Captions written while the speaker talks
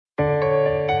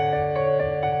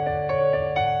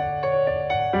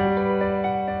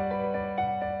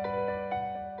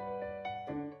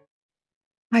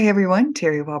Hi, everyone.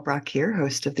 Terry Walbrock here,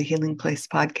 host of the Healing Place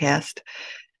podcast.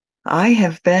 I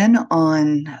have been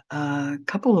on a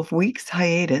couple of weeks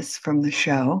hiatus from the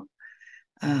show,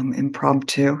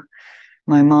 impromptu.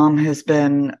 My mom has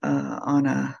been on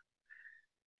a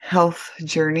health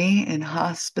journey in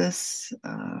hospice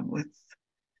with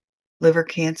liver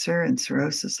cancer and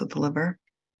cirrhosis of the liver.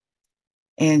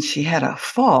 And she had a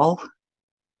fall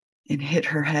and hit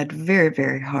her head very,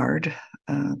 very hard.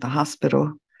 The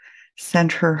hospital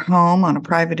sent her home on a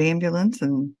private ambulance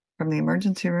and from the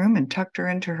emergency room and tucked her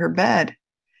into her bed.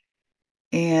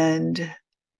 And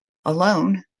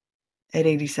alone at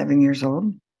 87 years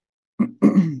old,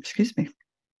 excuse me.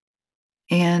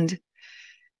 And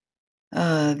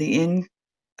the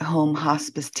in-home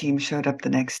hospice team showed up the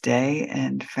next day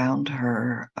and found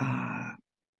her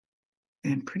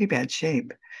in pretty bad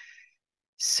shape.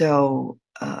 So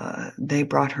they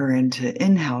brought her into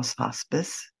in-house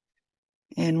hospice.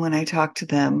 And when I talked to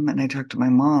them and I talked to my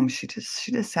mom, she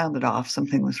just sounded off.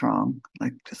 Something was wrong.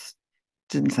 Like just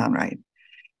didn't sound right.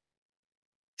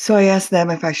 So I asked them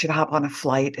if I should hop on a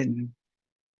flight and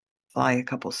fly a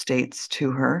couple states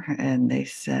to her. And they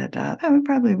said that would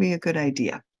probably be a good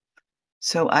idea.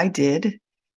 So I did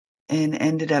and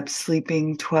ended up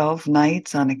sleeping 12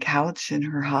 nights on a couch in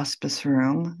her hospice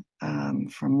room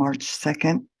from March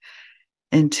 2nd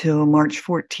until March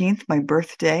 14th, my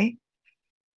birthday.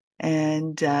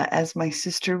 And as my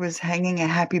sister was hanging a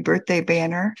happy birthday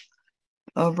banner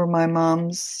over my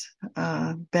mom's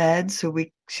bed, so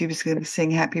she was going to sing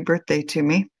happy birthday to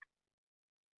me,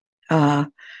 my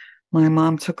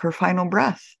mom took her final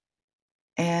breath.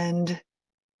 And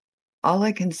all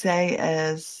I can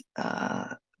say is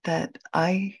that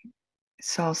I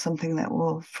saw something that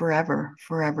will forever,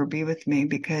 forever be with me,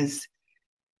 because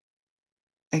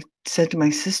I said to my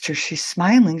sister, she's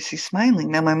smiling, she's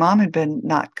smiling. Now, my mom had been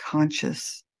not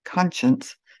conscious?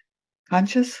 Is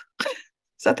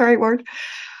that the right word?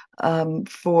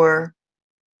 For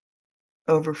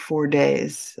over 4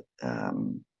 days,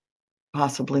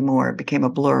 possibly more. It became a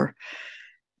blur.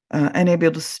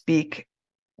 Unable to speak,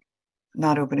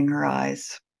 not opening her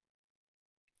eyes.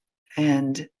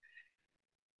 And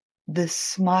this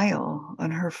smile on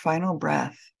her final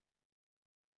breath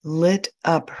lit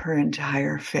up her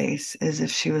entire face as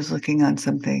if she was looking on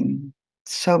something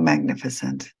so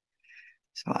magnificent.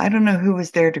 So I don't know who was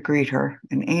there to greet her,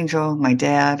 an angel, my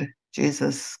dad,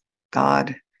 Jesus,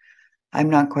 God. I'm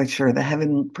not quite sure. The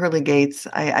heaven pearly gates,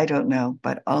 I don't know.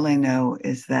 But all I know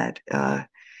is that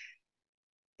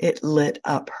it lit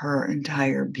up her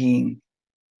entire being.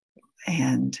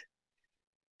 And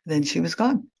then she was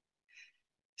gone.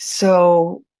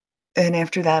 So, and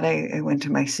after that, I went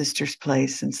to my sister's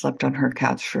place and slept on her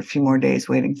couch for a few more days,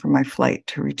 waiting for my flight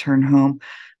to return home.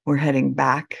 We're heading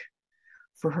back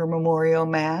for her memorial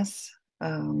mass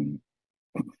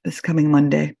this coming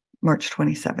Monday, March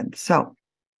 27th. So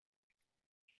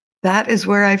that is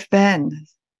where I've been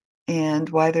and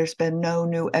why there's been no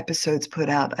new episodes put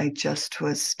out. I just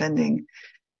was spending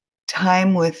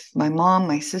time with my mom,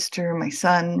 my sister, my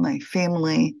son, my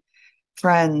family,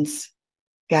 friends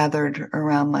gathered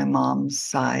around my mom's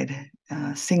side,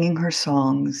 singing her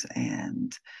songs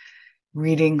and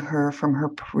reading to her from her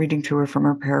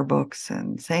prayer books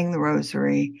and saying the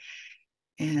rosary,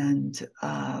 and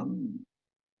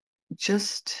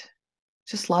just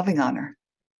loving on her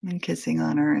and kissing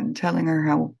on her and telling her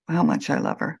how much I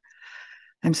love her.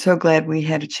 I'm so glad we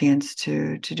had a chance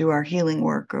to do our healing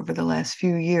work over the last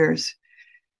few years,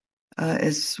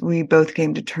 as we both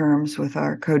came to terms with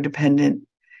our codependent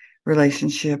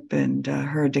relationship and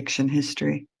her addiction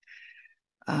history.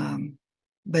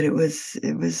 But it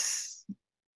was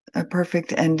a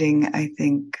perfect ending, I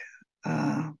think,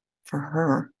 for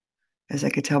her, as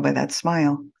I could tell by that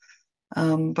smile,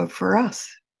 but for us.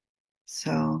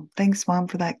 So thanks, Mom,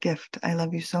 for that gift. I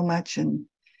love you so much, and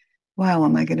wow,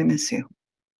 am I going to miss you.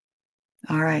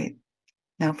 All right,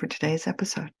 now for today's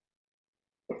episode.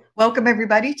 Welcome,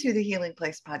 everybody, to the Healing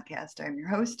Place podcast. I'm your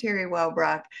host, Terry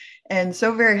Wellbrock, and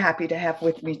so very happy to have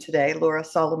with me today Lora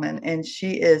Solomon. And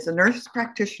she is a nurse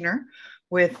practitioner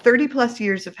with 30 plus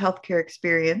years of healthcare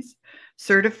experience,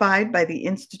 certified by the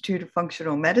Institute of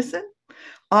Functional Medicine,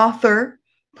 author,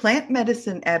 plant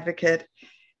medicine advocate,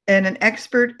 and an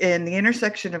expert in the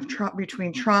intersection of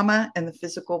between trauma and the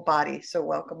physical body. So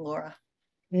welcome, Lora.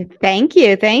 Thank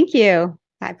you. Thank you.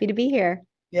 Happy to be here.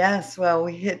 Yes, well,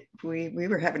 we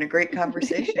were having a great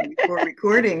conversation before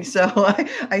recording, so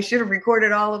I should have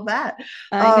recorded all of that.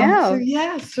 I So know.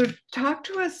 yeah, so talk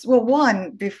to us. Well,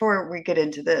 one, before we get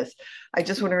into this, I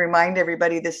just want to remind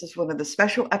everybody this is one of the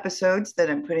special episodes that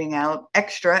I'm putting out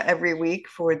extra every week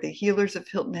for the Healers of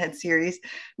Hilton Head series,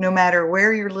 no matter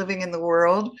where you're living in the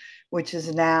world, which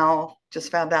is now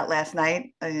just found out last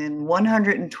night in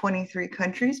 123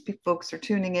 countries. Folks are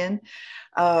tuning in.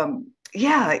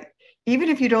 Yeah, even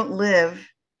if you don't live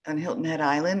on Hilton Head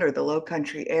Island or the Low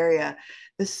Country area,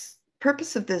 this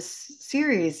purpose of this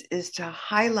series is to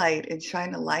highlight and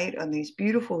shine a light on these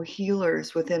beautiful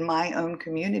healers within my own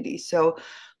community. So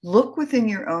look within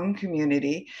your own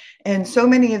community. And so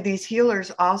many of these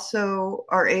healers also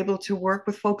are able to work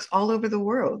with folks all over the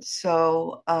world.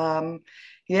 So,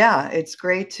 yeah, it's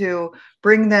great to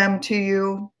bring them to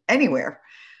you anywhere.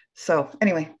 So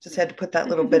anyway, just had to put that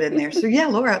little bit in there. So yeah,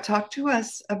 Laura, talk to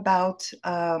us about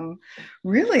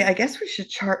really, I guess we should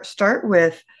start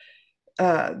with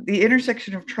the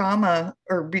intersection of trauma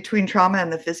or between trauma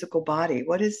and the physical body.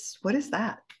 What is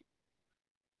that?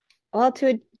 Well,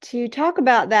 to talk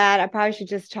about that, I probably should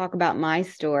just talk about my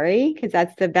story because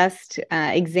that's the best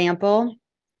example.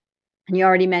 And you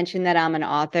already mentioned that I'm an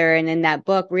author, and in that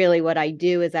book, really, what I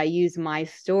do is I use my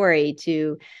story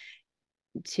to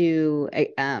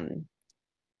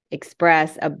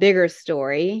express a bigger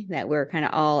story that we're kind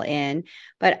of all in.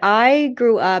 But I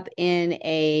grew up in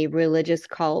a religious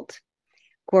cult.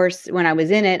 Of course, when I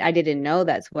was in it, I didn't know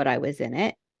that's what I was in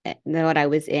it, what I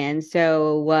was in.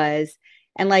 So was,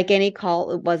 and like any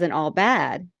cult, it wasn't all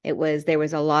bad. There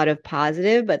was a lot of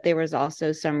positive, but there was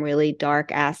also some really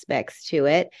dark aspects to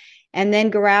it. And then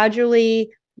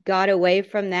gradually got away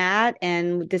from that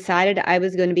and decided I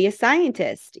was going to be a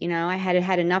scientist. I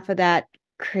had enough of that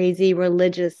crazy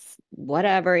religious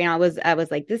whatever. I was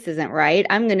like, this isn't right.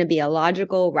 I'm going to be a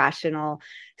logical, rational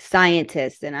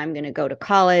scientist, and I'm going to go to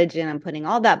college, and I'm putting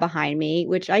all that behind me,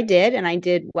 which I did, and I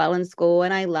did well in school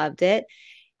and I loved it.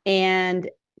 And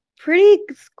pretty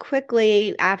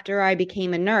quickly after I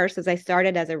became a nurse, as I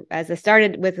started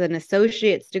with an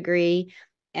associate's degree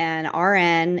and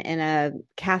RN in a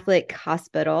Catholic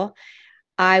hospital,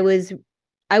 I was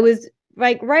I was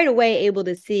like right away able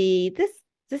to see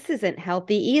this isn't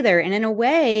healthy either. And in a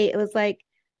way, it was like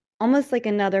almost like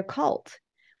another cult.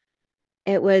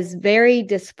 It was very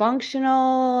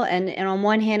dysfunctional. And on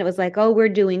one hand, it was like, oh, we're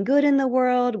doing good in the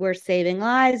world, we're saving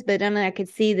lives. But then I could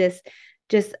see this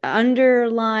just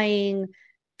underlying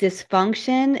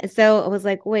dysfunction. So I was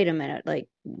like, wait a minute, like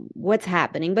what's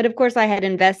happening? But of course, I had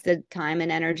invested time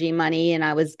and energy, money, and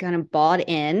I was kind of bought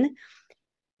in.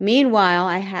 Meanwhile,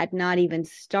 I had not even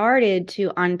started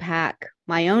to unpack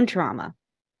my own trauma.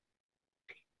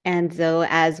 And so,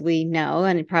 as we know,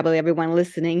 and probably everyone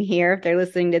listening here, if they're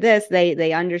listening to this,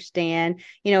 they understand,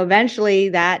 eventually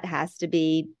that has to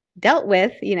be dealt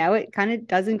with. It kind of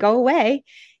doesn't go away.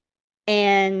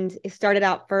 And it started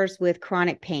out first with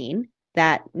chronic pain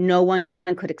that no one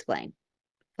could explain.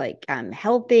 Like, I'm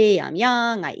healthy, I'm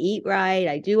young, I eat right,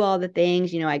 I do all the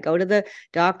things, I go to the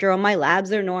doctor, all my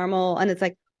labs are normal. And it's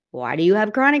like, why do you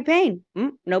have chronic pain?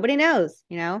 Nobody knows.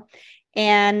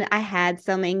 And I had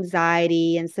some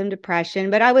anxiety and some depression,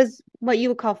 but I was what you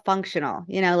would call functional,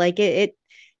 like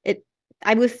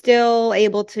I was still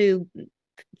able to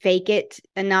fake it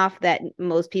enough that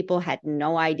most people had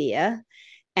no idea.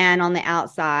 And on the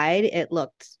outside, it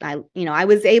looked, I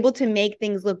was able to make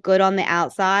things look good on the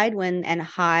outside and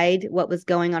hide what was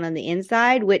going on the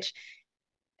inside, which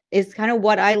is kind of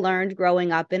what I learned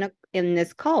growing up in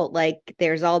this cult. Like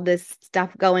there's all this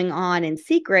stuff going on in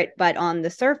secret, but on the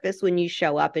surface, when you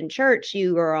show up in church,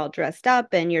 you are all dressed up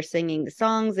and you're singing the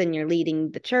songs and you're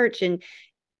leading the church. And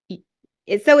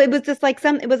so it was just like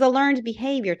it was a learned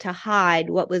behavior to hide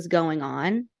what was going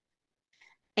on.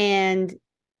 And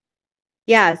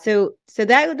yeah, so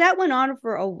that went on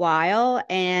for a while,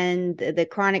 and the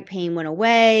chronic pain went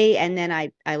away, and then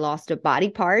I lost a body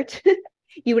part.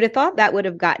 You would have thought that would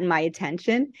have gotten my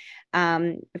attention.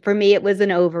 For me, it was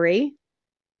an ovary.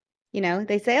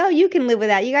 They say, oh, you can live with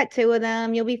that. You got two of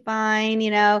them. You'll be fine.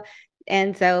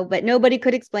 And so, but nobody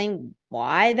could explain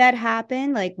why that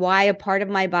happened, like why a part of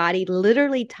my body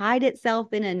literally tied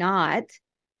itself in a knot.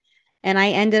 And I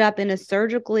ended up in a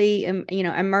surgically,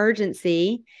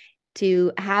 emergency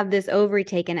to have this ovary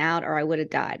taken out or I would have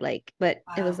died. But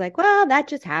it was Wow. like, well, that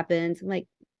just happens. I'm like,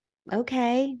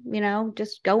 okay,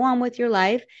 just go on with your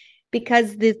life,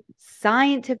 because the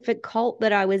scientific cult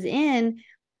that I was in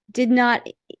did not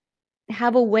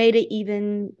have a way to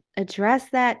even address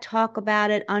that, talk about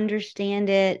it, understand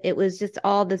it. It was just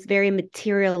all this very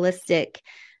materialistic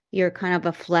you're kind of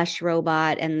a flesh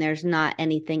robot and there's not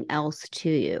anything else to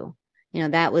you.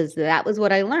 That was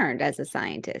what I learned as a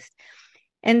scientist.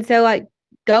 And so I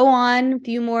go on a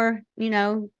few more,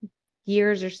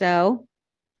 years or so.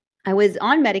 I was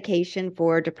on medication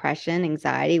for depression,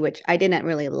 anxiety, which I didn't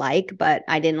really like, but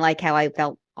I didn't like how I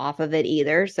felt off of it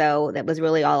either. So that was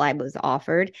really all I was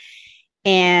offered.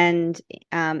 And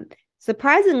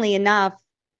surprisingly enough,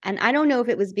 and I don't know if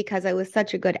it was because I was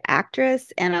such a good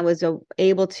actress and I was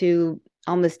able to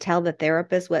almost tell the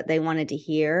therapist what they wanted to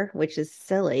hear, which is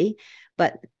silly,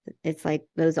 but it's like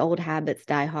those old habits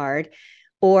die hard,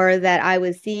 or that I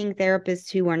was seeing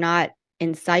therapists who were not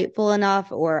insightful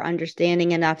enough or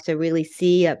understanding enough to really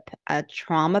see a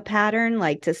trauma pattern,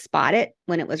 like to spot it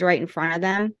when it was right in front of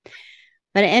them.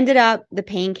 But it ended up, the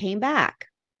pain came back.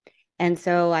 And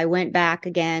so I went back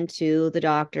again to the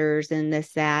doctors and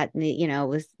this, that, and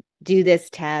was do this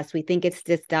test. We think it's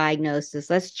this diagnosis.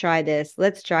 Let's try this.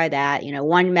 Let's try that.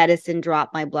 One medicine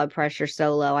dropped my blood pressure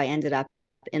so low, I ended up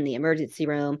in the emergency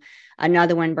room.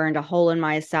 Another one burned a hole in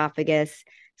my esophagus.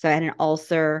 So I had an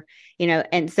ulcer,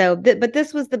 and so, but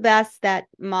this was the best that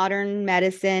modern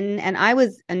medicine, and I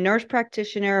was a nurse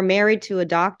practitioner married to a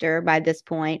doctor by this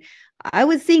point. I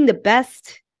was seeing the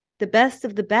best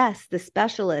of the best, the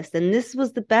specialists, and this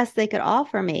was the best they could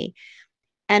offer me.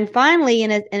 And finally,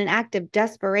 in an act of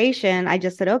desperation, I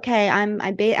just said, okay,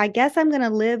 I guess I'm going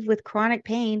to live with chronic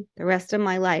pain the rest of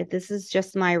my life. This is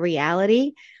just my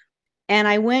reality. And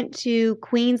I went to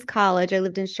Queens College. I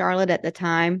lived in Charlotte at the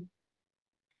time,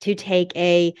 to take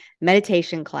a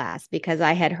meditation class because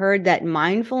I had heard that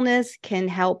mindfulness can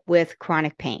help with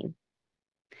chronic pain.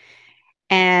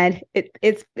 And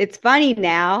it's funny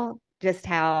now just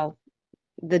how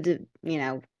the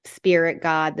spirit,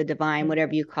 God, the divine,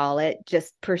 whatever you call it,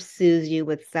 just pursues you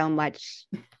with so much.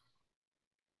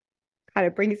 God,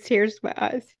 it brings tears to my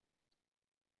eyes.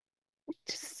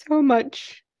 Just so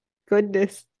much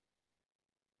goodness.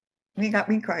 You got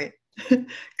me crying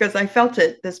because I felt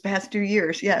it this past 2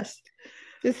 years. Yes.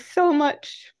 Just so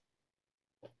much.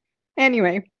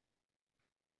 Anyway,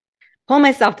 pull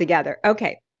myself together.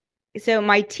 Okay. So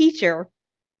my teacher,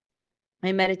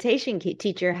 my meditation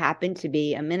teacher, happened to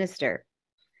be a minister.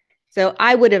 So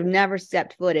I would have never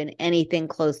stepped foot in anything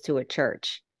close to a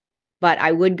church, but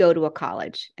I would go to a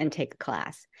college and take a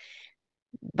class.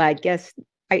 But I guess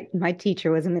my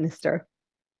teacher was a minister.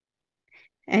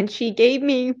 And she gave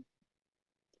me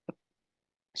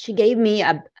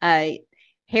a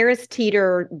Harris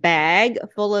Teeter bag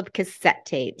full of cassette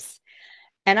tapes.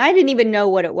 And I didn't even know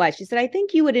what it was. She said, I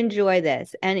think you would enjoy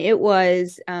this. And it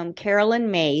was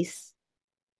Carolyn Myss.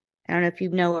 I don't know if you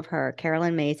know of her,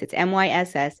 Carolyn Myss. It's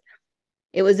Myss.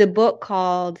 It was a book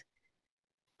called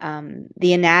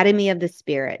The Anatomy of the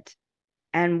Spirit.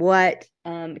 And what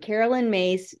Carolyn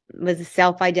Myss was a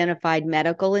self-identified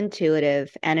medical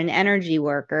intuitive and an energy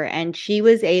worker. And she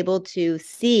was able to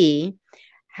see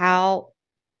how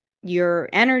your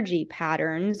energy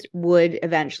patterns would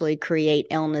eventually create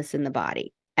illness in the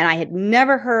body. And I had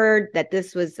never heard that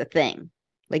this was a thing.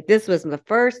 Like, this was the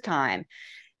first time.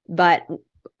 But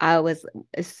I was,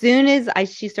 as soon as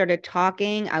she started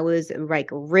talking, I was like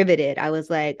riveted. I was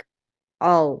like,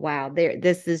 oh wow,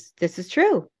 this is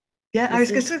true. Yeah, I was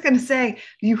just going to say,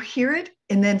 you hear it,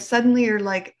 and then suddenly you're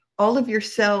like, all of your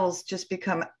cells just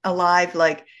become alive,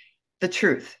 like the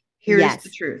truth. Here's the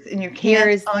truth. And you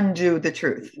can't undo the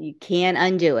truth. You can't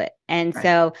undo it. And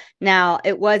so now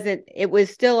it was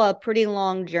still a pretty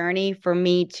long journey for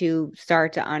me to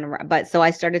start to but so I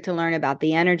started to learn about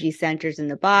the energy centers in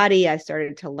the body. I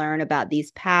started to learn about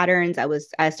these patterns.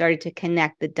 I started to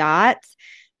connect the dots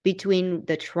between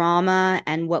the trauma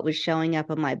and what was showing up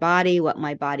in my body, what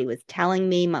my body was telling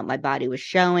me, what my body was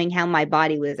showing, how my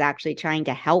body was actually trying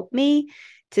to help me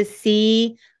to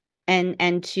see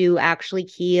and to actually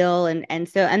heal. And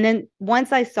then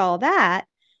once I saw that,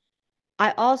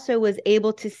 I also was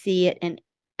able to see it in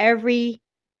every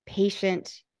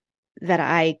patient that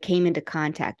I came into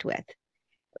contact with.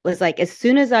 It was like, as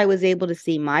soon as I was able to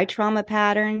see my trauma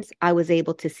patterns, I was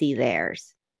able to see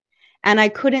theirs. And I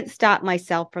couldn't stop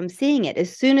myself from seeing it.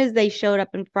 As soon as they showed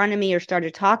up in front of me or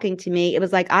started talking to me, it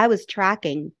was like I was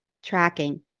tracking.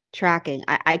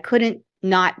 I couldn't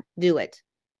not do it.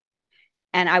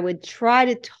 And I would try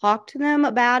to talk to them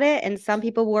about it. And some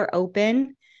people were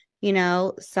open,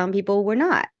 some people were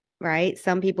not, right?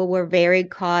 Some people were very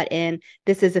caught in,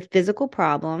 this is a physical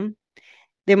problem.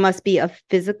 There must be a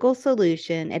physical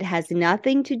solution. It has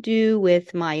nothing to do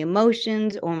with my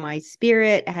emotions or my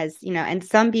spirit. It has, and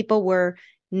some people were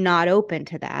not open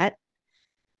to that.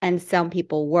 And some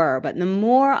people were. But the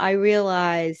more I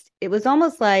realized, it was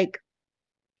almost like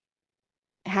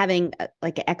having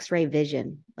like an x-ray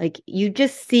vision. Like you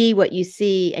just see what you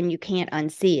see and you can't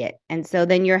unsee it. And so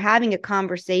then you're having a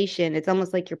conversation. It's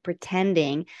almost like you're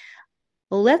pretending.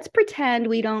 Well, let's pretend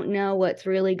we don't know what's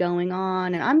really going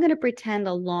on. And I'm going to pretend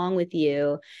along with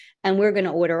you. And we're going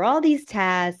to order all these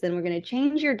tests and we're going to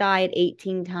change your diet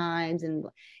 18 times. And,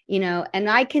 and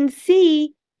I can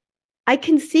see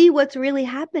what's really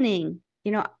happening,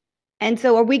 And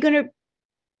so are we going to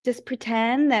just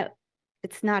pretend that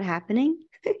it's not happening?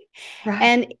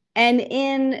 Right.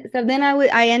 So then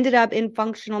I ended up in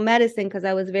functional medicine because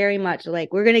I was very much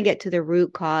like, we're going to get to the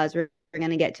root cause. We're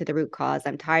going to get to the root cause.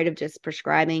 I'm tired of just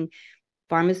prescribing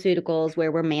pharmaceuticals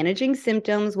where we're managing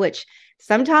symptoms, which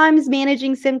sometimes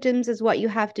managing symptoms is what you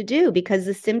have to do because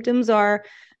the symptoms are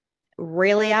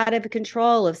really out of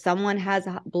control. If someone has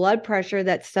blood pressure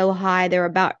that's so high they're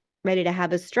about ready to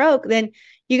have a stroke, then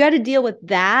you got to deal with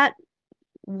that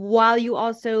while you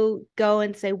also go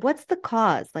and say, what's the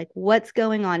cause? Like, what's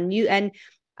going on? And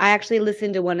I actually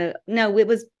listened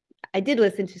to I did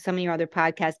listen to some of your other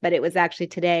podcasts, but it was actually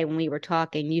today when we were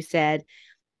talking,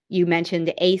 you mentioned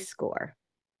the ACE score,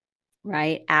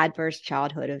 right? Adverse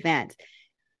childhood events.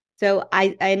 So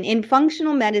and in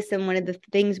functional medicine, one of the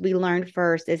things we learned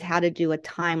first is how to do a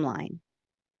timeline.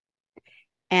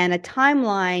 And a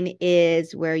timeline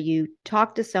is where you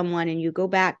talk to someone and you go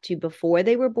back to before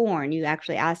they were born. You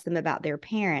actually ask them about their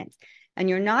parents. And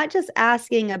you're not just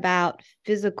asking about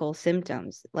physical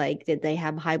symptoms, like did they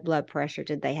have high blood pressure?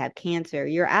 Did they have cancer?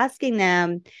 You're asking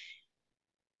them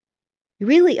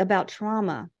really about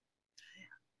trauma.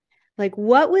 Like,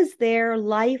 what was their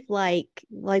life like?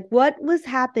 Like, what was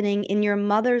happening in your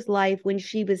mother's life when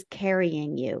she was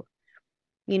carrying you?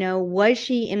 Was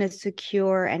she in a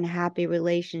secure and happy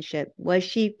relationship? Was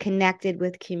she connected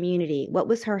with community? What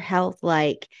was her health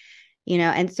like?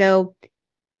 And so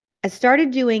I started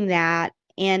doing that,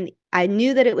 and I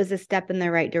knew that it was a step in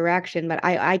the right direction, but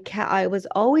I was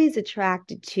always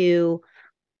attracted to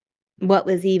what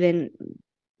was even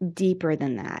deeper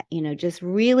than that, just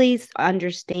really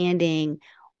understanding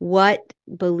what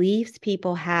beliefs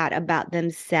people had about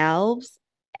themselves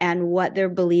and what their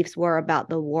beliefs were about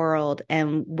the world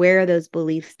and where those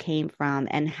beliefs came from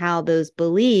and how those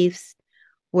beliefs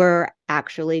were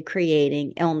actually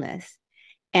creating illness.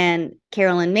 And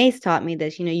Carolyn Mace taught me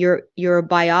this, your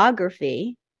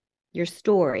biography, your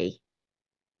story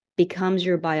becomes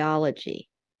your biology.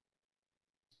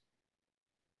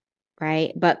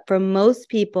 Right? But for most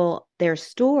people, their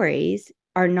stories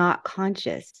are not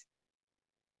conscious.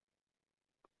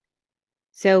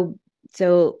 So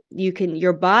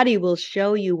your body will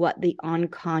show you what the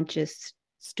unconscious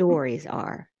stories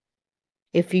are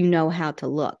if you know how to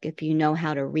look, if you know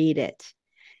how to read it.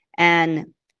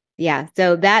 And yeah,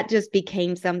 so that just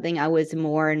became something I was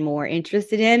more and more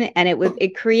interested in. And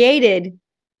it created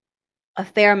a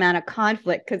fair amount of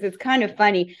conflict because it's kind of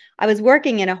funny. I was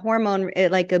working in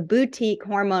like a boutique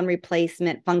hormone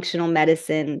replacement functional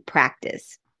medicine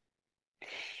practice.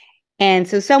 And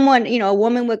so a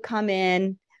woman would come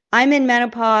in, I'm in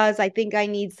menopause. I think I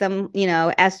need some,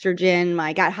 estrogen.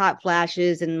 I got hot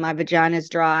flashes and my vagina's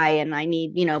dry and I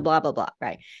need, blah, blah, blah.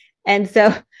 Right. And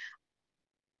so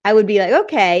I would be like,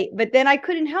 okay, but then I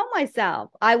couldn't help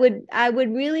myself. I would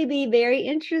really be very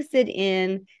interested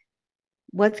in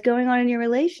what's going on in your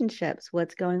relationships,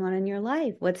 what's going on in your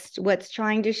life, what's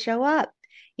trying to show up.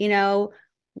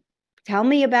 Tell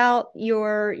me about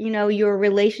your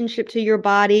relationship to your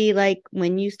body, like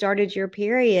when you started your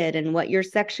period and what your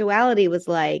sexuality was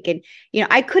like. And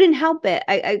I couldn't help it.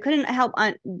 I couldn't help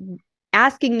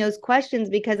asking those questions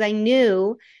because I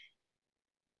knew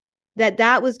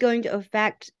that was going to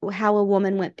affect how a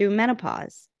woman went through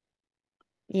menopause.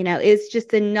 It's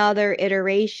just another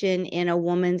iteration in a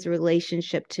woman's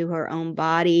relationship to her own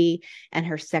body and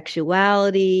her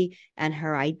sexuality and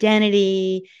her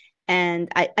identity. And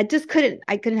I just couldn't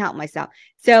help myself.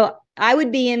 So I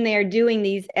would be in there doing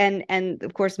these. And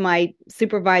of course, my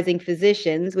supervising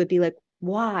physicians would be like,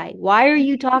 why are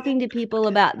you talking to people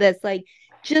about this? Like,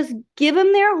 just give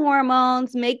them their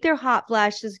hormones, make their hot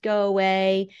flashes go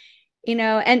away.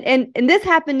 And this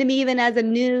happened to me even as a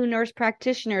new nurse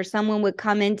practitioner. Someone would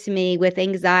come into me with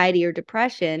anxiety or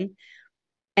depression,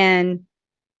 and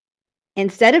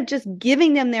instead of just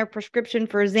giving them their prescription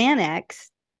for Xanax,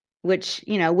 which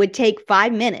would take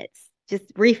 5 minutes, just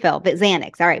refill, but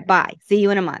Xanax, all right, bye, see you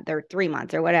in a month or 3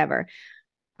 months or whatever,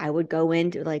 I would go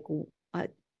into like,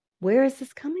 where is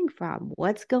this coming from?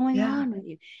 What's going on with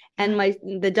you? And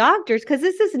the doctors, because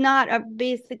this is not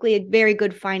basically a very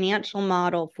good financial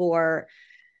model for,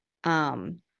 they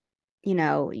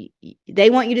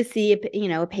want you to see a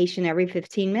patient every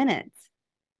 15 minutes.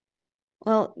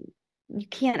 Well, you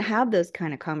can't have those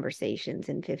kind of conversations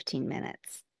in 15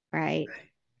 minutes, right?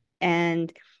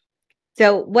 And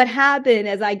so what happened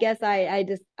is, I guess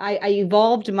I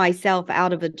evolved myself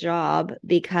out of a job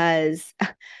because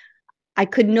I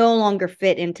could no longer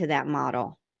fit into that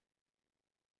model.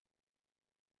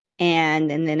 And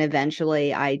then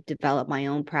eventually I developed my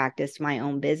own practice, my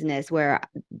own business, where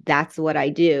that's what I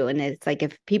do. And it's like,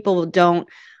 if people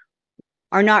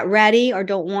are not ready or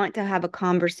don't want to have a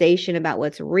conversation about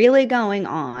what's really going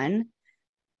on,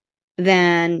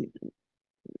 then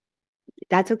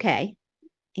that's okay.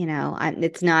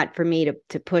 It's not for me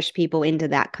to push people into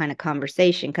that kind of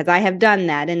conversation, because I have done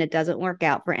that and it doesn't work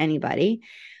out for anybody.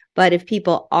 But if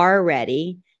people are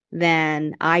ready,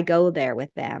 then I go there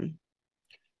with them.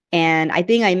 And I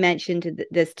think I mentioned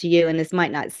this to you, and this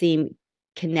might not seem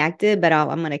connected, but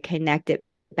I'm going to connect it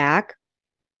back.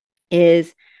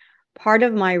 Is part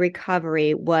of my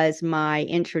recovery was my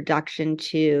introduction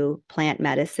to plant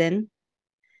medicine,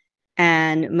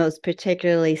 and most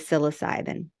particularly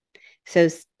psilocybin. So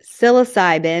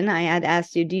psilocybin, I had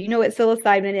asked you, do you know what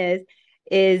psilocybin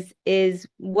is? Is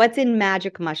what's in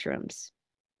magic mushrooms.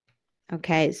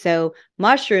 Okay, so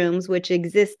mushrooms, which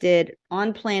existed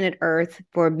on planet Earth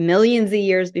for millions of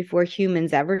years before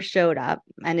humans ever showed up.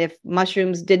 And if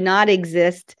mushrooms did not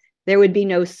exist, there would be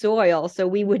no soil, so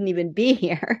we wouldn't even be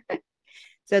here.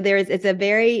 So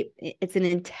it's an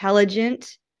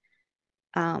intelligent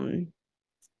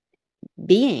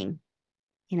being.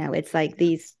 It's like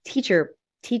these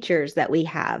teachers that we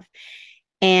have.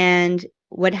 And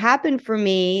what happened for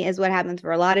me is what happens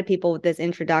for a lot of people with this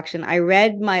introduction. I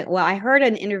heard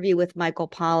an interview with Michael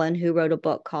Pollan, who wrote a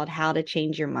book called How to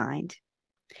Change Your Mind.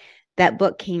 That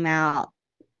book came out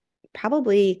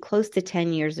probably close to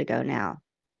 10 years ago now.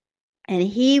 And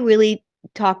he really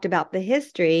talked about the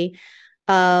history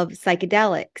of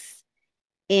psychedelics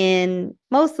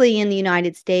mostly in the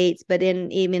United States, but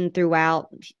even throughout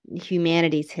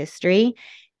humanity's history.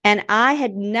 And I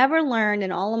had never learned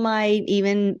in all of my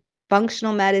even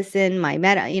functional medicine,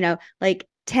 like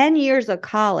 10 years of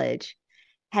college,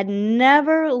 had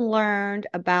never learned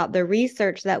about the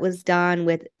research that was done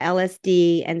with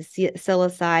LSD and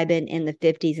psilocybin in the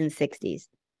 50s and 60s.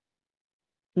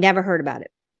 Never heard about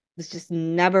it. It was just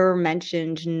never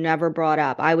mentioned, never brought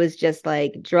up. I was just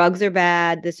like, drugs are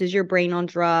bad. This is your brain on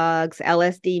drugs.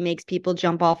 LSD makes people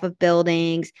jump off of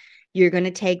buildings. You're going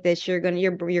to take this. You're going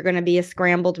to be a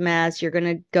scrambled mess. You're going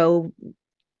to go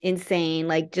insane.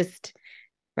 Like, just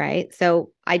right.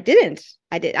 So I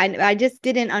just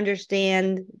didn't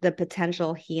understand the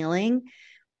potential healing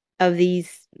of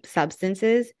these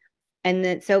substances. And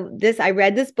then, I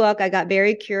read this book, I got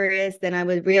very curious. Then I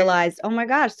would realize, oh my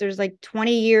gosh, there's like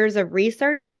 20 years of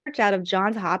research out of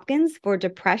Johns Hopkins for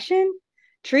depression,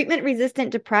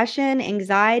 treatment-resistant depression,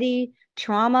 anxiety,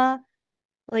 trauma.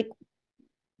 Like,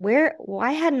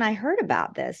 why hadn't I heard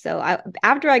about this? So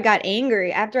after I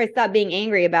stopped being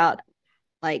angry about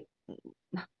like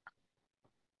the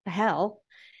hell,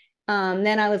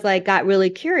 then I was like, got really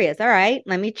curious. All right,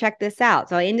 let me check this out.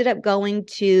 So I ended up going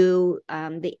to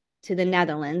the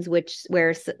Netherlands,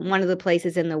 where one of the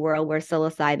places in the world where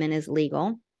psilocybin is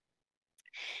legal,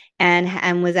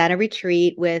 and was at a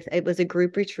retreat it was a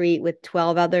group retreat with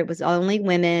 12 other, it was only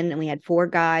women, and we had 4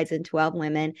 guides and 12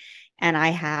 women, and I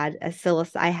had a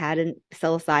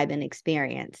psilocybin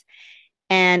experience,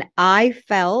 and I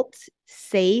felt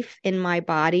safe in my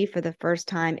body for the first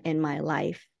time in my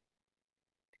life.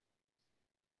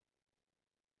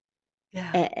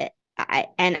 Yeah.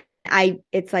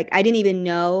 It's like, I didn't even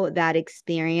know that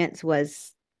experience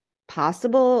was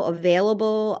possible,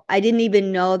 available. I didn't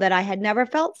even know that I had never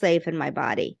felt safe in my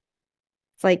body.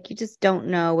 It's like, you just don't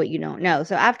know what you don't know.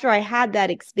 So after I had that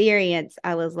experience,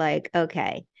 I was like,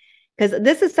 okay, because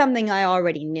this is something I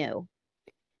already knew.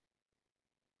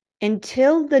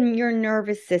 Until your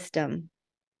nervous system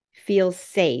feels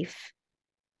safe,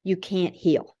 you can't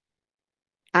heal.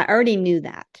 I already knew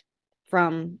that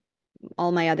from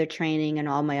all my other training and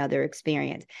all my other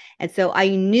experience. And so I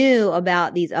knew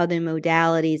about these other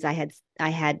modalities. I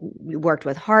had worked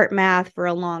with heart math for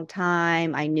a long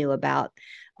time. I knew about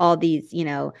all these,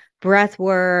 breath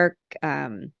work,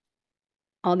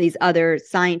 all these other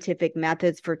scientific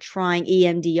methods for trying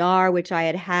EMDR, which I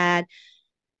had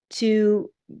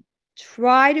to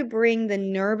try to bring the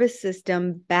nervous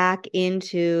system back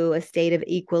into a state of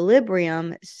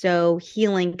equilibrium so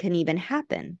healing can even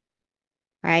happen.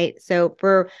 Right. So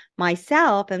for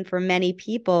myself and for many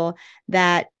people,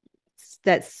 that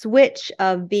switch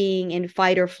of being in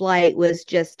fight or flight was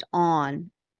just on.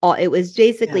 It was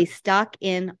basically stuck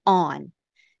in on.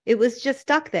 It was just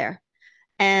stuck there.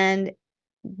 And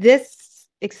this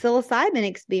psilocybin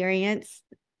experience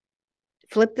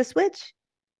flipped the switch.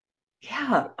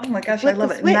 Yeah. Oh my gosh, I Flip the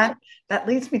love it. And switch. that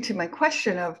leads me to my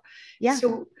question of, Yeah.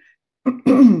 so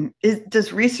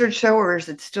does research show, or is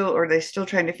it still, or are they still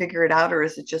trying to figure it out, or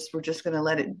is it just we're just going to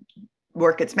let it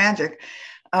work its magic?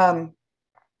 Um,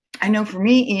 I know for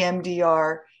me,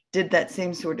 EMDR did that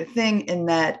same sort of thing in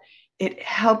that it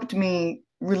helped me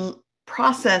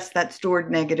process that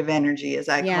stored negative energy, as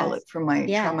I call it, Yes. from my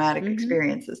Yeah. traumatic Mm-hmm.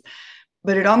 experiences.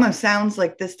 But it almost sounds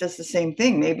like this does the same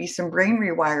thing. Maybe some brain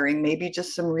rewiring, maybe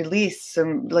just some release,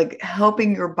 some like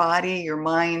helping your body, your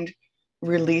mind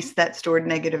release that stored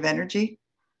negative energy.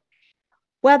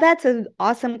 Well, that's an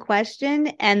awesome question.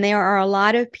 And there are a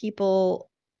lot of people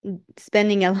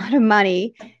spending a lot of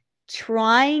money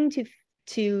trying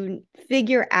to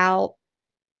figure out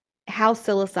how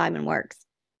psilocybin works.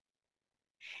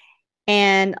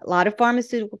 And a lot of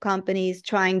pharmaceutical companies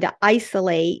trying to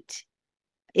isolate,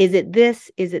 is it this,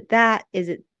 is it that,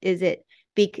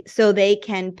 so they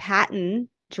can patent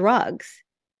drugs.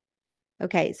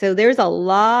 Okay, so there's a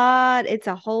lot, it's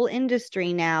a whole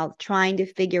industry now trying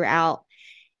to figure out.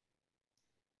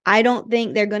 I don't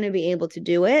think they're going to be able to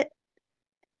do it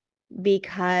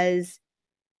because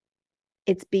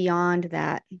it's beyond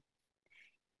that.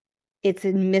 It's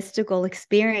a mystical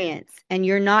experience, and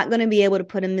you're not going to be able to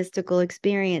put a mystical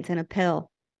experience in a pill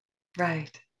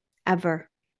Right. ever.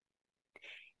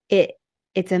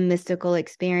 It's a mystical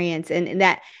experience, and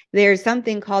that there's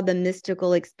something called the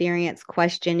mystical experience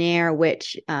questionnaire,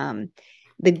 which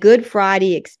the Good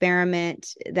Friday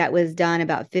experiment that was done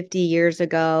about 50 years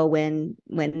ago, when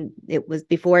it was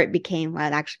before it became,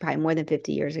 well, actually probably more than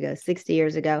 50 years ago, 60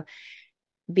 years ago,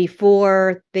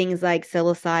 before things like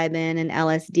psilocybin and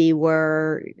LSD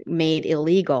were made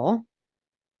illegal,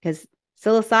 because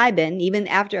psilocybin, even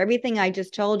after everything I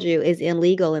just told you, is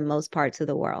illegal in most parts of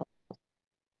the world.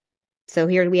 So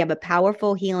here we have a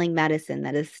powerful healing medicine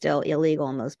that is still illegal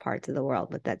in most parts of the world,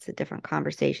 but that's a different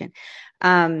conversation.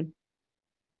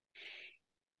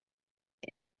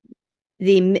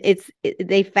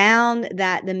 They found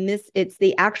that it's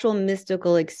the actual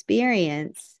mystical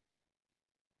experience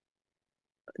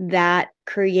that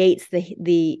creates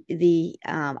the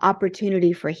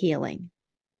opportunity for healing.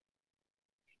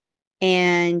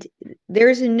 And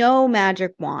there's no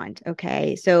magic wand.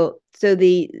 Okay. So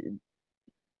the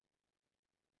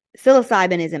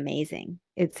psilocybin is amazing.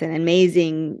 It's an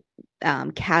amazing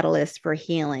catalyst for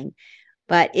healing.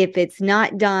 But if it's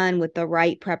not done with the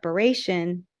right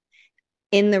preparation,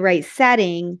 in the right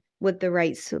setting, with the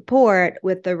right support,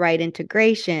 with the right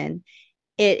integration,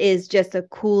 it is just a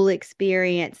cool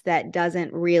experience that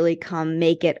doesn't really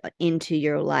make it into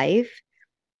your life.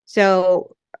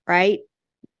 So, right,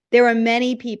 there are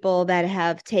many people that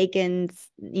have taken,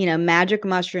 magic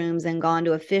mushrooms and gone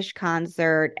to a Fish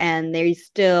concert, and they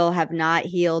still have not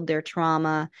healed their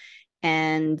trauma,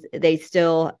 and they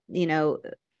still,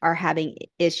 are having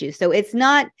issues. So it's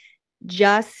not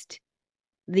just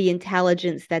the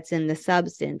intelligence that's in the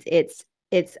substance.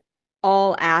 It's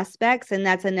all aspects. And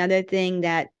that's another thing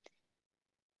that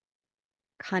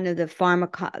kind of the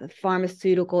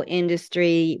pharmaceutical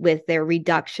industry, with their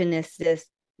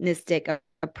reductionistic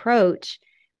approach,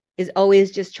 is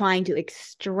always just trying to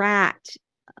extract.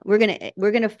 We're going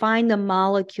to find the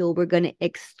molecule, we're going to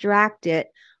extract it,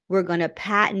 we're going to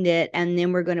patent it, and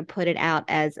then we're going to put it out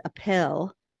as a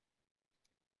pill.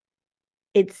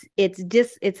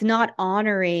 It's not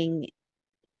honoring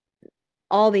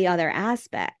all the other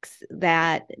aspects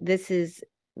that this is.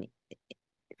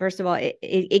 First of all,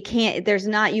 it can't, there's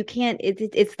not, you can't,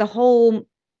 it's the whole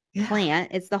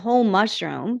plant, it's the whole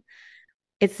mushroom.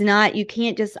 It's not, you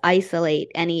can't just isolate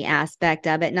any aspect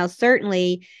of it. Now,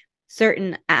 certainly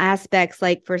certain aspects,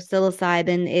 like for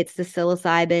psilocybin, it's the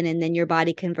psilocybin, and then your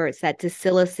body converts that to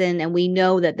psilocin. And we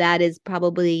know that that is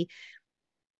probably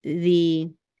the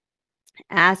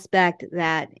aspect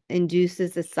that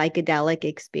induces a psychedelic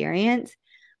experience.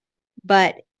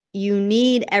 But you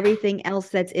need everything else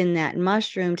that's in that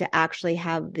mushroom to actually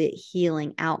have the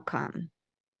healing outcome.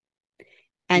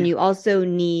 And you also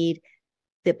need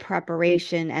the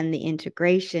preparation and the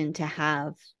integration to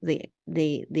have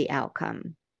the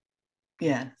outcome.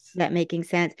 Yes. That making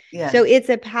sense? Yes. So it's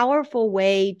a powerful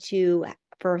way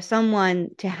for someone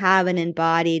to have an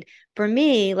embodied, for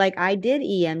me, like I did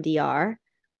EMDR,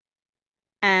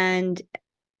 and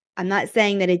I'm not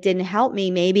saying that it didn't help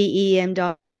me. Maybe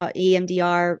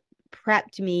EMDR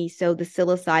prepped me so the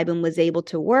psilocybin was able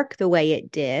to work the way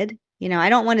it did. I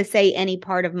don't want to say any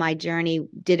part of my journey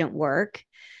didn't work.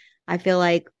 I feel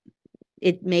like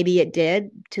maybe it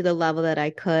did to the level that I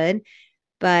could,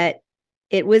 but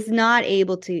it was not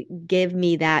able to give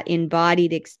me that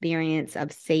embodied experience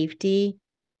of safety.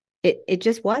 It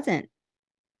just wasn't.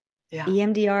 Yeah.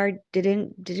 EMDR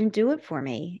didn't do it for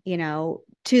me,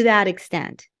 to that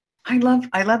extent. I love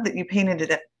that you painted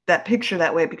it that picture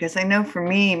that way, because I know for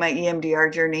me, my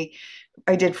EMDR journey,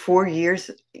 I did 4 years,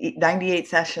 98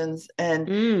 sessions, and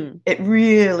Mm, it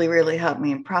really, really helped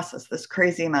me process this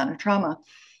crazy amount of trauma.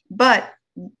 But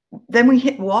then we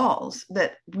hit walls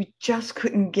that we just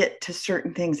couldn't get to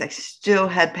certain things. I still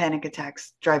had panic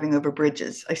attacks driving over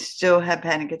bridges. I still had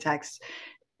panic attacks,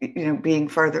 being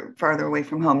farther away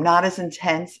from home, not as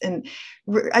intense. And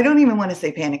I don't even want to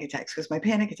say panic attacks, because my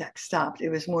panic attacks stopped. It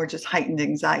was more just heightened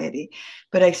anxiety,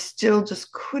 but I still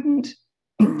just couldn't.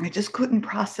 I just couldn't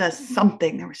process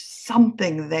something. There was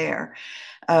something there.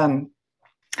 Um,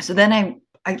 so then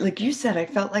I, like you said, I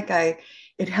felt like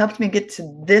it helped me get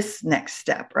to this next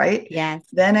step, right? yes.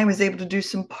 Then I was able to do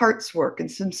some parts work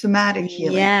and some somatic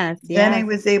healing. Yes, Then I yes.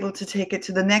 was able to take it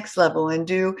to the next level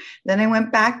then I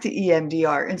went back to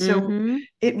EMDR. And so Mm-hmm.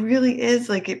 it really is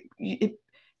like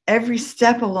every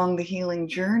step along the healing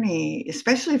journey,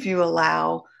 especially if you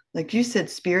allow, like you said,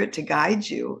 spirit to guide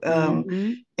you,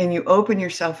 Mm-hmm. and you open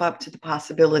yourself up to the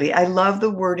possibility. I love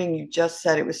the wording you just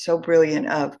said. It was so brilliant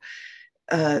of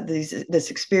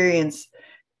this experience.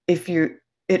 If you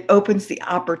It opens the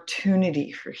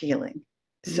opportunity for healing.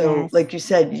 So Yes. like you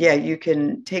said, yeah, you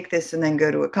can take this and then go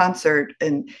to a concert,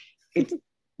 and it,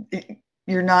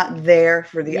 you're not there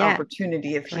for the Yeah,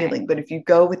 opportunity of correct. healing. But if you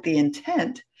go with the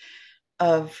intent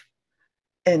of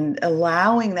and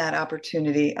allowing that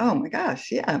opportunity, oh my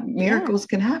gosh, yeah, Yeah. miracles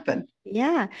can happen.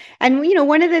 Yeah. And,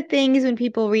 one of the things when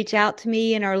people reach out to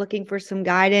me and are looking for some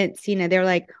guidance, they're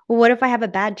like, well, what if I have a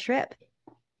bad trip?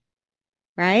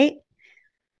 Right.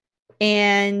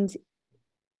 And,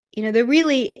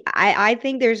 I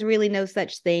think there's really no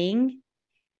such thing.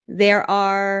 There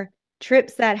are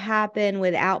trips that happen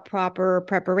without proper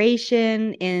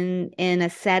preparation in a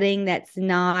setting that's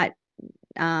not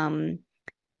um,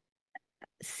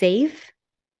 safe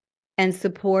and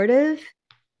supportive.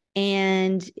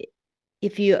 And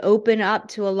if you open up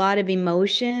to a lot of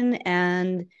emotion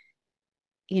and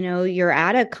you're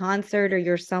at a concert or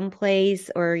you're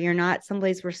someplace or you're not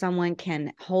someplace where someone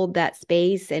can hold that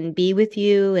space and be with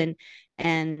you,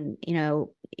 and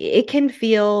it can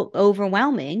feel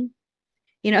overwhelming.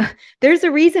 There's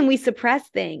a reason we suppress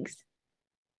things.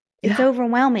 It's Yeah,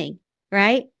 overwhelming,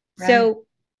 right? right. So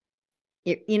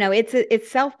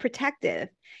it's self-protective.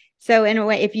 So in a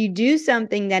way, if you do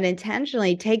something that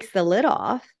intentionally takes the lid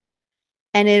off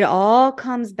and it all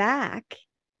comes back,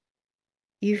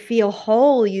 you feel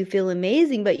whole, you feel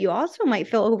amazing, but you also might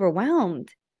feel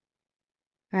overwhelmed,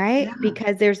 right? Yeah,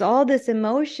 Because there's all this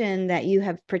emotion that you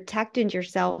have protected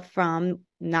yourself from,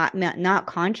 not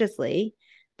consciously,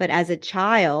 but as a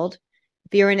child.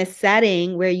 If you're in a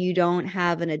setting where you don't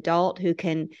have an adult who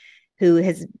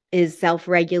is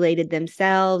self-regulated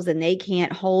themselves and they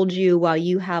can't hold you while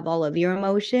you have all of your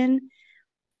emotion,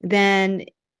 then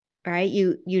right,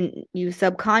 you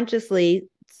subconsciously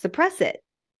suppress it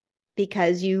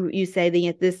because you say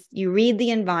you read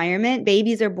the environment.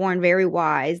 Babies are born very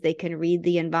wise. They can read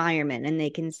the environment and they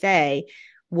can say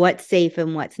what's safe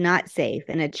and what's not safe.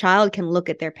 And a child can look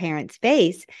at their parent's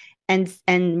face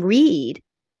and read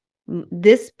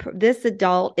this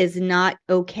adult is not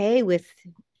okay with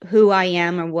who I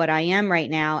am or what I am right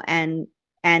now, and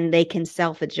they can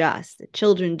self-adjust.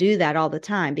 Children do that all the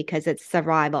time because it's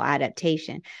survival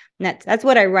adaptation. And that's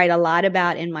what I write a lot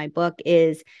about in my book,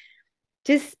 is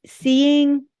just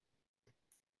seeing,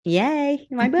 yay,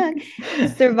 my book,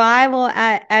 survival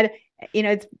at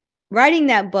it's writing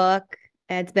that book.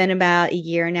 It's been about a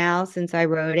year now since I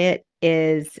wrote it.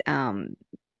 Is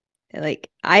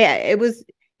like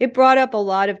it brought up a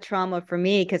lot of trauma for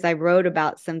me because I wrote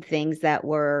about some things that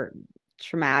were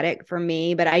traumatic for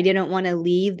me, but I didn't want to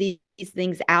leave these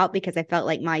things out because I felt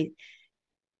like I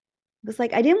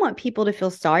didn't want people to feel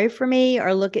sorry for me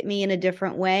or look at me in a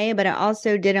different way, but I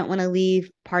also didn't want to leave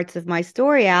parts of my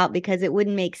story out because it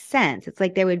wouldn't make sense. It's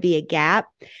like there would be a gap.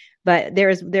 But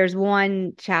there's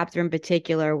one chapter in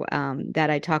particular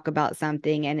that I talk about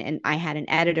something, and I had an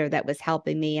editor that was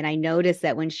helping me, and I noticed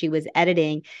that when she was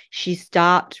editing, she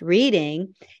stopped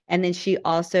reading, and then she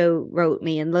also wrote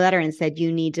me a letter and said,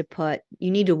 you need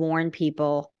to warn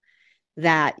people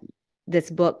that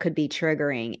this book could be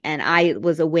triggering. And I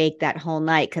was awake that whole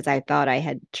night because I thought I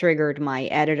had triggered my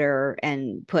editor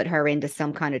and put her into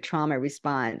some kind of trauma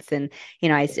response. And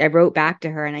I wrote back to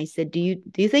her and I said, do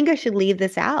you think I should leave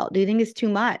this out? Do you think it's too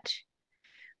much?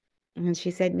 And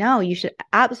she said, no, you should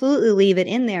absolutely leave it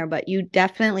in there, but you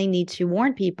definitely need to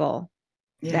warn people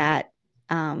yeah,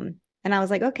 that And I was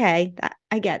like, okay,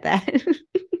 I get that.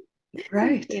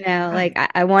 Right. Like Right.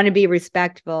 I want to be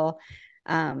respectful,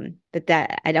 but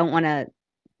that I don't want to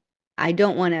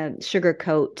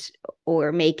sugarcoat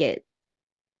or make it,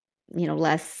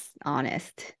 less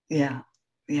honest Yeah.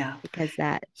 Yeah. because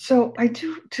that, So I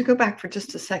do, to go back for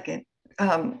just a second,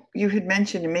 you had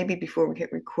mentioned, and maybe before we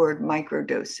hit record,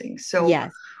 microdosing. So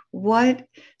yes. what,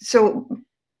 so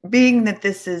being that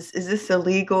is this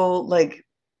illegal, like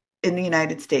in the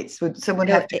United States? Would someone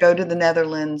So have to go to the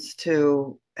Netherlands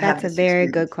to have that's a this very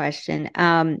good experience?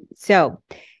 question. So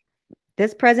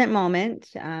this present moment,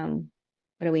 what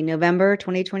are we, November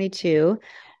 2022,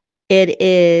 it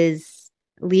is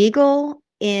legal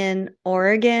in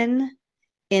Oregon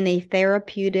in a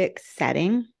therapeutic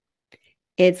setting.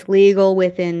 It's legal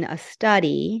within a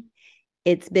study.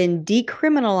 It's been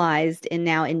decriminalized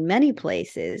in many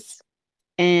places.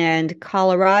 And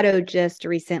Colorado just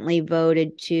recently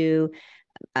voted to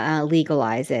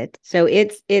legalize it. So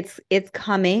it's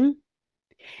coming.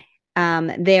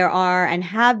 There are and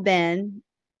have been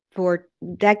for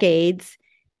decades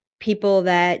people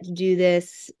that do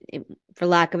this, for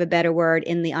lack of a better word,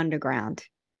 in the underground,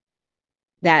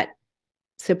 that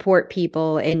support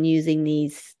people in using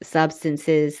these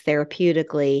substances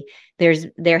therapeutically.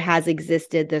 There has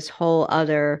existed this whole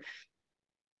other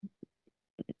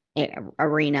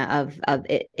arena of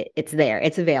it's there,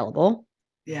 it's available.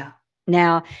 Yeah.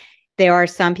 Now, there are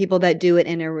some people that do it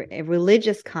in a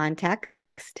religious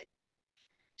context.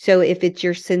 So if it's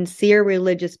your sincere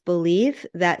religious belief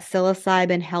that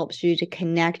psilocybin helps you to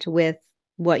connect with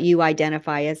what you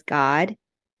identify as God,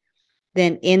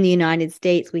 then in the United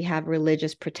States, we have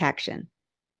religious protection.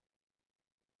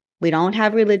 We don't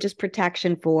have religious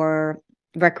protection for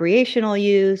recreational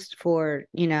use, for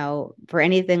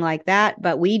anything like that,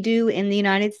 but we do in the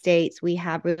United States. We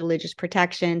have religious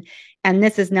protection, and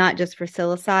this is not just for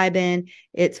psilocybin,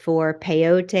 it's for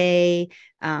peyote,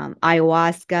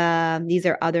 ayahuasca. These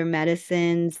are other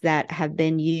medicines that have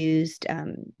been used.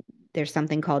 There's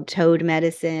something called toad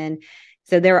medicine.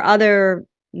 So there are other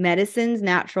medicines,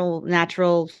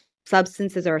 natural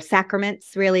substances, or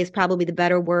sacraments really is probably the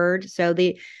better word. So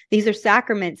these are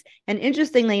sacraments. And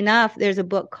interestingly enough, there's a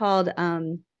book called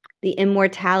The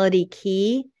Immortality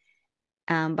Key,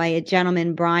 by a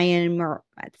gentleman, Brian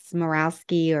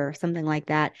Morawski or something like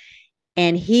that.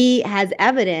 And he has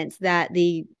evidence that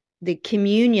the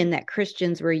communion that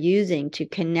Christians were using to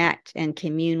connect and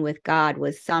commune with God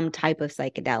was some type of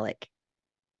psychedelic.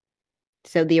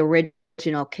 So the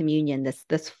original communion,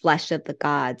 this flesh of the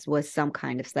gods, was some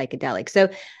kind of psychedelic. So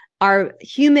our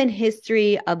human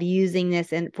history of using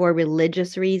this for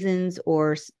religious reasons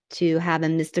or to have a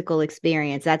mystical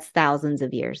experience, that's thousands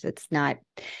of years. It's not.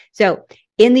 So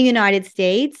in the United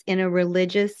States, in a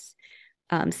religious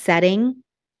setting,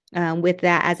 with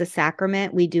that as a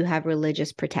sacrament, we do have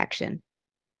religious protection.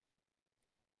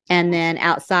 And then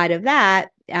outside of that,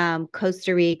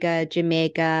 Costa Rica,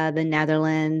 Jamaica, the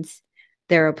Netherlands,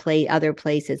 there are other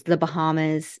places, the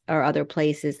Bahamas are other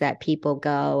places that people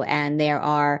go, and there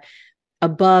are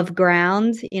above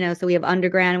ground, so we have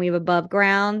underground and we have above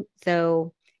ground.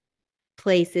 So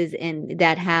places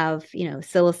that have,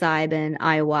 psilocybin,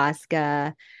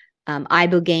 ayahuasca,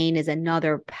 ibogaine is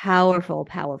another powerful,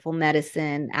 powerful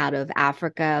medicine out of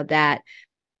Africa that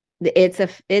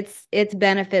its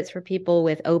benefits for people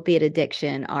with opiate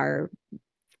addiction are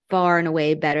far and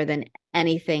away better than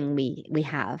anything we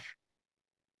have.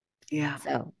 Yeah.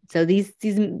 So these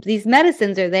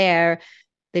medicines are there.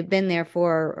 They've been there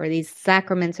or these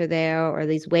sacraments are there, or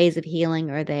these ways of healing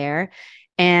are there.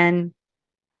 And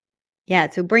yeah,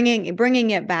 so bringing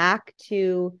it back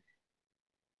to,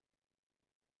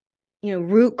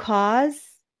 root cause,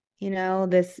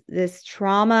 this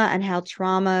trauma, and how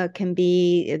trauma can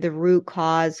be the root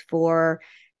cause for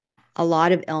a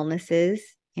lot of illnesses.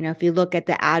 If you look at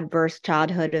the adverse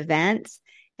childhood events,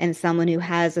 and someone who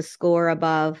has a score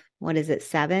above, what is it,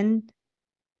 7,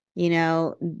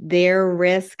 their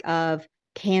risk of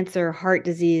cancer, heart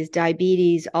disease,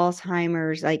 diabetes,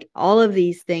 Alzheimer's, like all of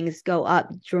these things go up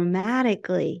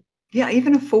dramatically. Yeah.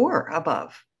 Even a 4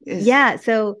 above is Yeah.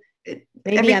 So maybe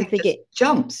I'm everything just thinking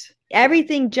jumps.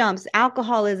 everything jumps.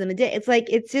 Alcoholism, it's like,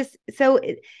 it's just so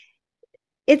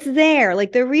it's there.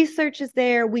 Like the research is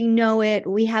there. We know it.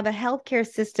 We have a healthcare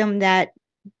system that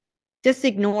just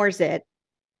ignores it.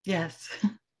 Yes.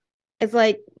 It's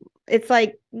like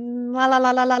la la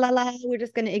la la la la la. We're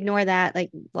just gonna ignore that. Like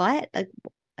what?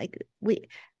 Like we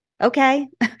okay.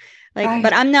 Like,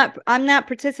 but Right. I'm not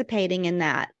participating in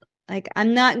that. Like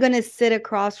I'm not gonna sit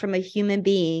across from a human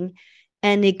being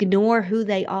and ignore who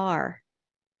they are.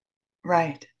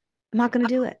 Right. I'm not gonna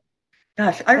do it.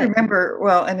 Gosh, I But remember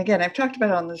well, and again, I've talked about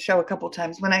it on the show a couple of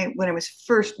times when I was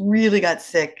first really got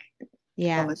sick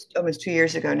yeah. almost 2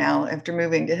 years ago now after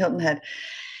moving to Hilton Head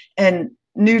and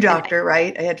new And doctor,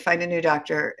 right? I had to find a new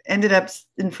doctor. Ended up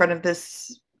in front of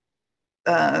this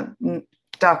uh,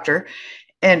 doctor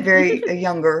and very a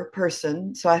younger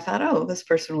person. So I thought, oh, this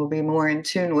person will be more in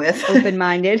tune with.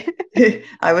 open-minded.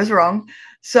 I was wrong.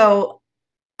 So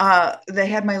they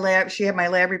had my lab. She had my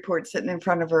lab report sitting in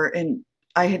front of her, and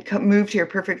I had moved here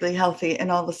perfectly healthy,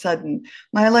 and all of a sudden,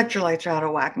 my electrolytes are out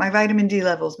of whack. My vitamin D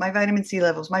levels, my vitamin C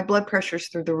levels, my blood pressure's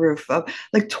through the roof.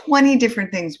 Like 20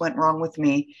 different things went wrong with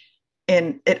me,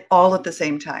 and it all at the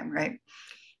same time, right?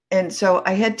 And so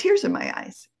I had tears in my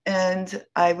eyes, and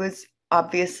I was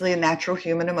obviously a natural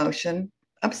human emotion,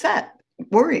 upset,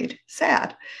 worried,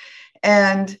 sad.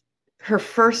 And her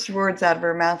first words out of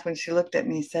her mouth when she looked at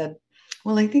me said,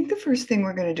 well, I think the first thing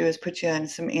we're going to do is put you on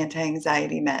some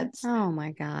anti-anxiety meds Oh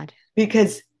my God.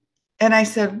 because, and I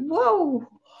said, whoa,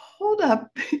 hold up.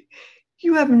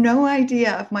 You have no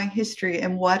idea of my history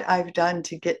and what I've done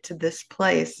to get to this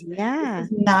place. This Yeah. is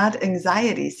not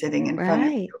anxiety sitting in front of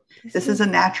Right. you. This This is a is,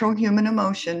 natural human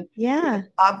emotion, yeah.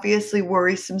 obviously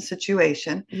worrisome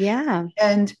situation. Yeah.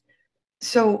 And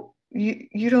so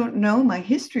you don't know my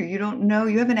history. You don't know,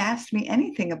 you haven't asked me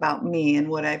anything about me and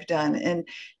what I've done. And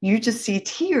you just see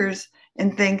tears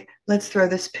and think, let's throw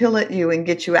this pill at you and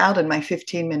get you out in my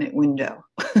 15-minute window.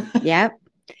 Yep.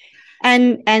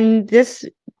 And this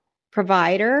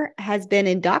provider has been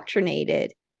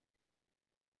indoctrinated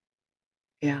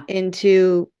Yeah,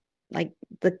 into like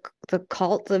the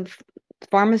cult of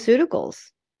pharmaceuticals.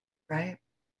 right.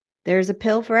 There's a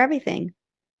pill for everything.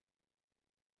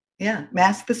 Yeah,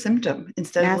 mask the symptom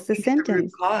instead of Mask the looking at the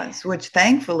root symptoms. cause, which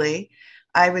thankfully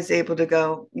I was able to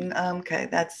go, okay,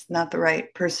 that's not the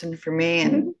right person for me,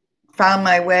 and found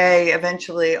my way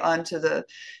eventually onto the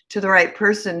right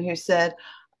person who said,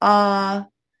 uh,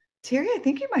 Terry, I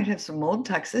think you might have some mold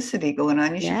toxicity going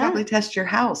on. You should Yeah. probably test your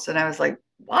house. And I was like,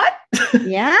 what?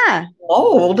 Yeah.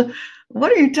 Mold?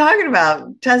 What are you talking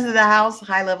about? Tested the house,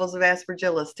 high levels of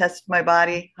aspergillus. Tested my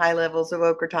body, high levels of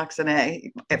ochratoxin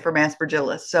A from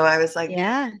aspergillus. So I was like,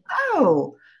 Yeah.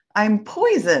 oh, I'm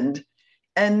poisoned.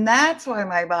 And that's why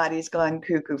my body's gone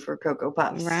cuckoo for Cocoa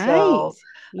Puffs. Right. So,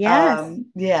 Yes.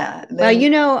 yeah, Well,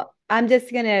 then, I'm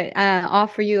just going to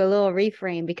offer you a little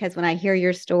reframe because when I hear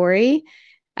your story,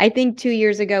 I think 2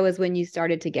 years ago is when you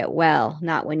started to get well,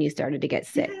 not when you started to get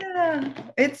sick. yeah,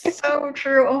 it's so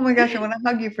true. Oh my gosh, I want to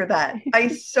hug you for that. I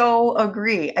so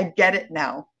agree. I get it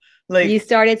now. You Like,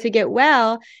 started to get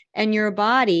well, and your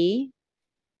body,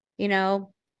 you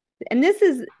know, and this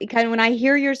is kind of when I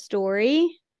hear your story,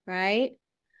 right?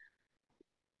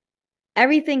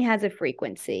 Everything has a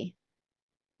frequency,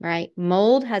 right?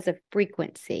 Mold has a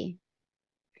frequency,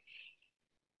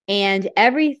 and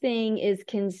everything is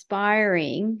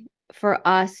conspiring for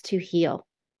us to heal.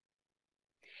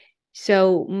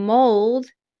 So, mold,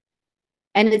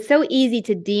 and it's so easy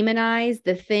to demonize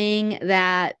the thing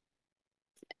that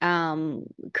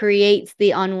creates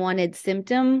the unwanted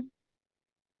symptom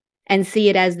and see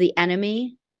it as the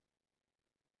enemy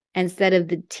instead of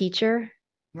the teacher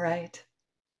right.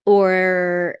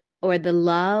 or the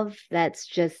love that's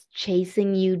just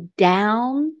chasing you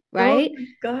down, Oh right? my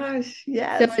gosh, So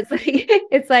yes. it's like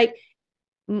it's like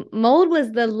mold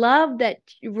was the love that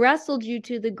wrestled you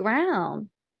to the ground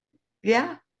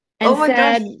Yeah. and Oh my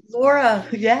gosh, said Laura,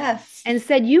 yes.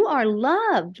 you are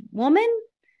loved, woman.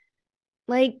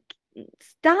 Like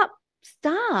stop,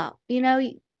 stop.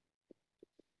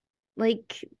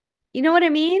 Like you know what I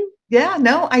mean? Yeah,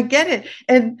 no, I get it.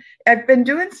 And I've been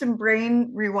doing some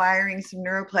brain rewiring, some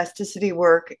neuroplasticity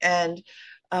work. And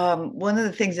one of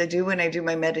the things I do when I do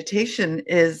my meditation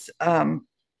is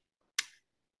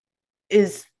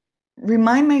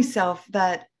remind myself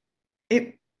that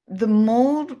it the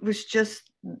mold was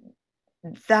just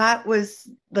that was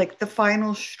like the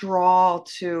final straw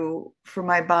to for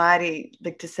my body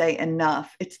like to say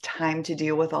enough, it's time to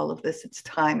deal with all of this, it's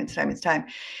time,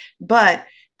 but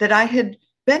that I had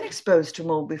been exposed to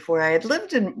mold before, I had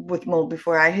lived with mold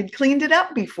before, I had cleaned it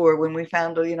up before when we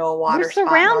found a We're water spot in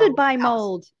our surrounded by house.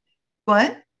 mold.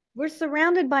 What? We're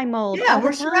surrounded by mold Yeah, all the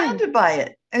we're time. surrounded by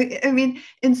it. I mean,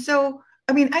 and so,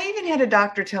 I mean, I even had a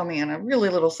doctor tell me on a really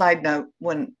little side note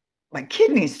when my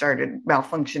kidneys started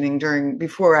malfunctioning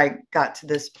before I got to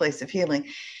this place of healing.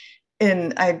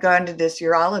 And I'd gone to this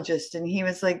urologist, and he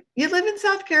was like, you live in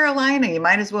South Carolina, you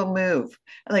might as well move.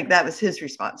 Like that was his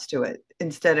response to it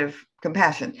instead of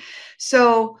compassion.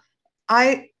 So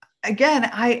I, again,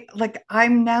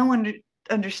 I'm now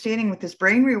understanding with this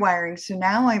brain rewiring. So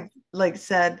now I've like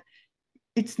said,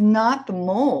 it's not the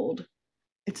mold.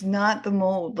 It's not the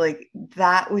mold. Like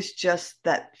that was just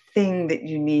that thing that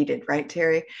you needed, right,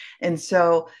 Terry? And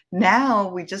so now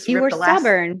we just You ripped were the last,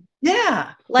 stubborn,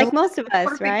 yeah, the like last most of us,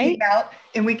 carpet came right? out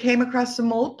and we came across some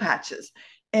mold patches.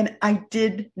 And I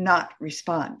did not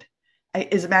respond.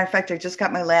 As a matter of fact, I just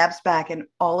got my labs back and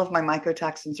all of my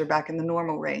mycotoxins are back in the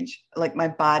normal range. Like my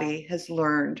body has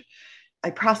learned. I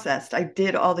processed, I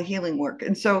did all the healing work.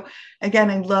 And so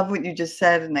again, I love what you just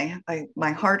said. And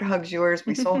my heart hugs yours,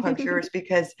 my soul hugs yours,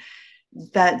 because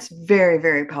that's very,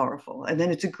 very powerful. And then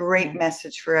it's a great Yeah.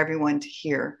 message for everyone to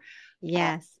hear.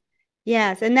 Yes.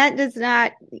 Yes. And that does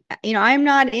not, I'm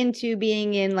not into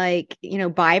being in like,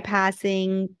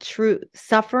 bypassing true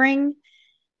suffering.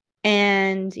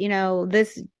 And,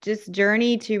 this just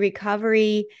journey to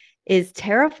recovery is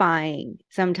terrifying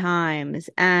sometimes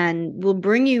and will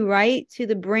bring you right to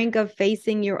the brink of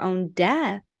facing your own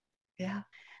death. Yeah.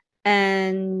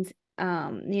 And,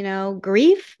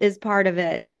 grief is part of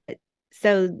it.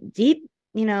 So deep,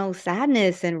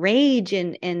 sadness and rage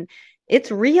and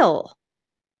it's real.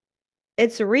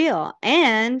 It's real.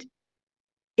 And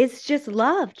it's just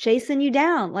love chasing you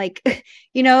down. Like,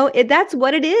 that's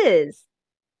what it is.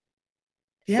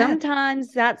 Yeah.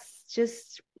 Sometimes that's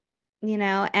just,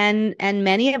 and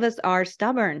many of us are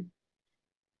stubborn.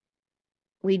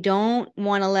 We don't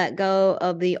want to let go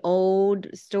of the old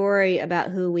story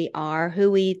about who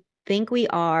we think we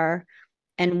are,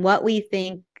 and what we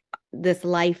think this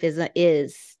life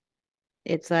is.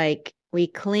 It's like we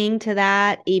cling to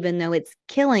that even though it's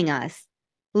killing us.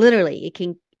 Literally, it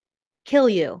can kill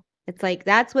you. It's like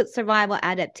that's what survival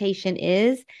adaptation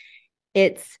is.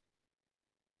 It's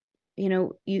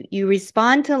you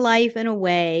respond to life in a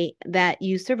way that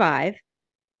you survive,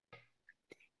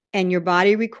 and your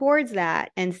body records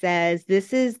that and says,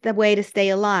 this is the way to stay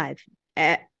alive.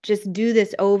 Just do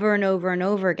this over and over and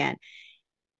over again.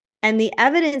 And the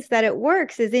evidence that it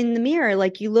works is in the mirror.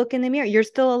 Like you look in the mirror, you're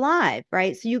still alive,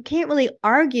 right? So you can't really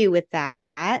argue with that.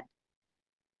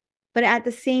 But at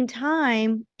the same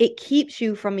time, it keeps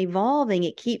you from evolving.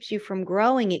 It keeps you from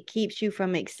growing. It keeps you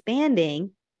from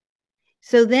expanding.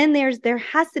 So then there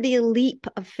has to be a leap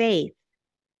of faith.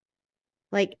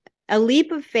 Like a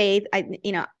leap of faith,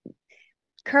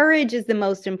 courage is the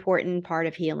most important part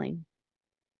of healing,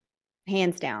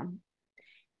 hands down,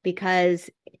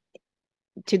 because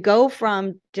to go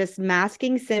from just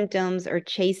masking symptoms or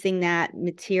chasing that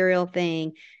material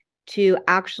thing to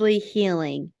actually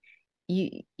healing,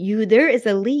 there is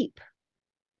a leap.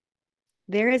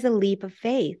 There is a leap of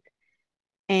faith.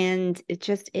 And it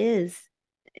just is,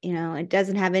 it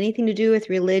doesn't have anything to do with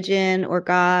religion or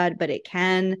God, but it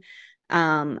can.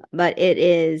 But it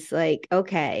is like,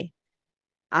 okay,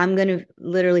 I'm going to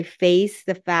literally face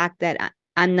the fact that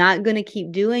I'm not going to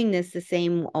keep doing this the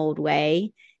same old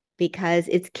way because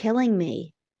it's killing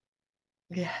me.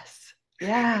 Yes.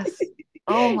 Yes.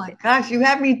 Oh my gosh, you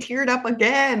have me teared up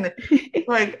again.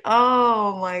 Like,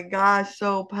 oh my gosh,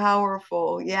 so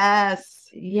powerful. Yes.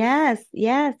 Yes,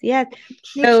 yes, yes. It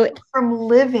keeps So you from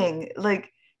living.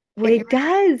 Like what you're it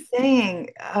does. saying,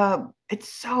 it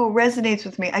so resonates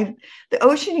with me. The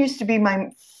ocean used to be my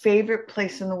favorite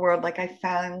place in the world. Like I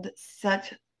found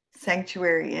such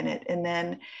sanctuary in it. And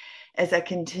then as I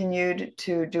continued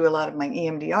to do a lot of my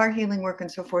EMDR healing work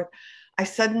and so forth, I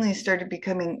suddenly started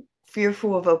becoming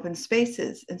fearful of open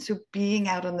spaces. And so being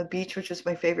out on the beach, which is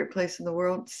my favorite place in the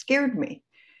world, scared me.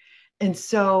 And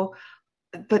so,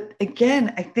 but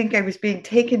again, I think I was being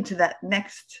taken to that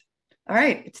next. All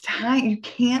right, it's time. You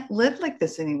can't live like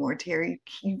this anymore, Terry.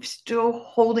 You're still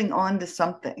holding on to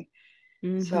something.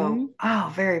 Mm-hmm. So,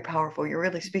 oh, very powerful. You're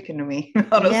really speaking to me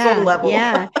on a soul Yeah, level.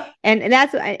 yeah. And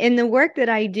that's in the work that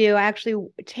I do, I actually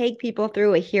take people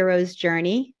through a hero's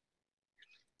journey.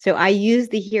 So I use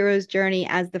the hero's journey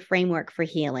as the framework for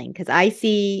healing because I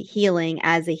see healing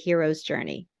as a hero's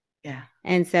journey. Yeah.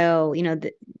 And so,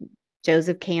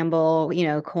 Joseph Campbell,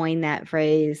 coined that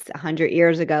phrase 100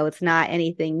 years ago. It's not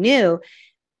anything new.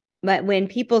 But when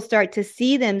people start to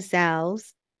see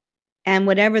themselves and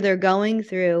whatever they're going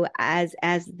through as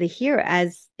the hero,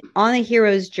 as on a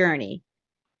hero's journey,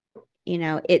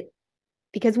 it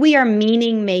because we are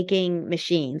meaning making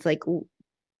machines. Like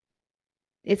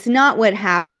it's not what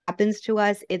happens to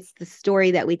us, it's the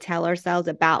story that we tell ourselves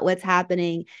about what's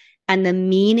happening and the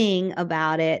meaning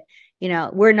about it.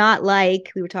 We're not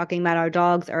like we were talking about our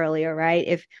dogs earlier,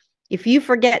 right? If you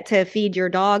forget to feed your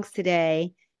dogs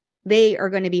today, they are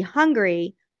going to be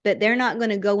hungry, but they're not going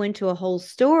to go into a whole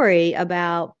story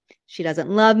about she doesn't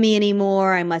love me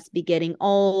anymore. I must be getting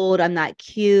old. I'm not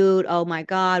cute. Oh my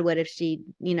God. What if she,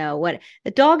 what?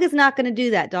 The dog is not going to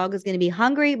do that. Dog is going to be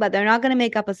hungry, but they're not going to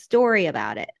make up a story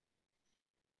about it.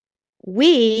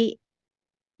 We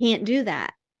can't do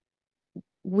that.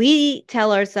 We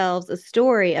tell ourselves a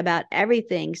story about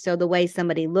everything. So the way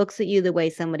somebody looks at you, the way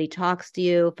somebody talks to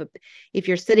you, if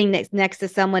you're sitting next to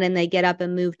someone and they get up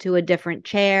and move to a different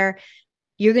chair,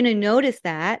 you're going to notice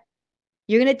that.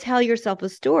 You're going to tell yourself a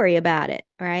story about it,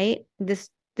 right?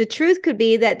 The truth could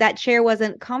be that that chair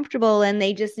wasn't comfortable and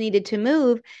they just needed to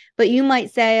move, but you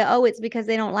might say, "Oh, it's because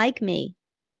they don't like me.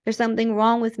 There's something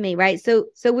wrong with me," right? So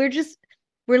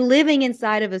we're living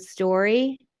inside of a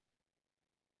story.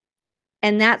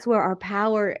 And that's where our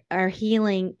power, our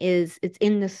healing is. It's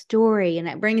in the story. And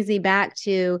that brings me back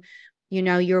to,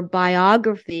 your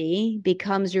biography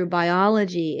becomes your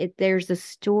biology. There's a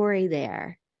story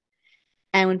there.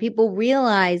 And when people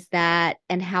realize that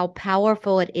and how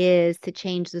powerful it is to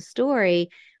change the story,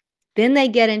 then they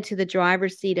get into the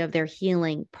driver's seat of their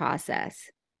healing process,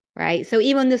 right? So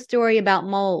even the story about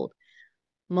mold,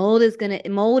 mold is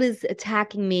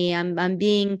attacking me. I'm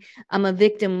a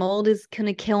victim. Mold is going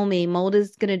to kill me. Mold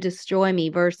is going to destroy me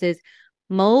versus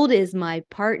mold is my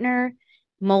partner.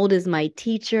 Mold is my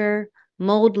teacher.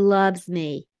 Mold loves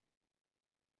me.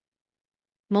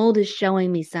 Mold is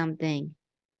showing me something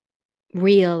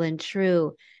real and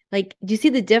true. Like, do you see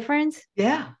the difference?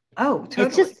 Yeah. Oh,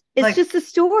 totally. It's just a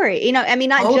story. I mean,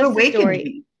 not mold just a awakened story.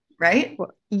 me, right?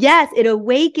 Yes, it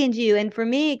awakened you. And for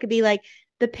me, it could be like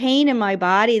the pain in my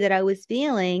body that I was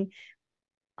feeling.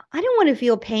 I don't want to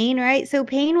feel pain, right? So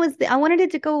pain I wanted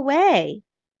it to go away.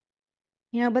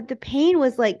 But the pain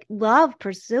was like love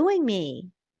pursuing me.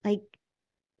 Like,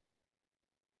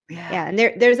 yeah. And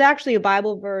there's actually a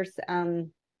Bible verse.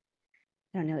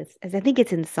 I don't know. I think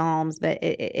it's in Psalms, but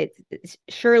it's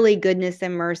surely goodness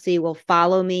and mercy will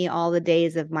follow me all the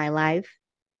days of my life.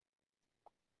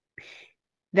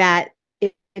 That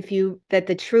that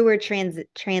the truer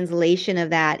translation of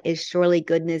that is surely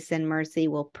goodness and mercy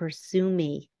will pursue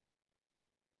me.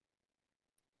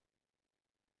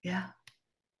 Yeah.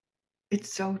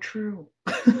 It's so true.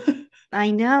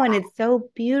 I know. And it's so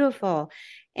beautiful.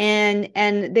 And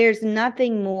there's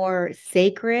nothing more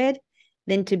sacred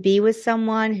than to be with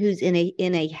someone who's in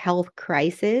a health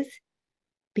crisis,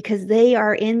 because they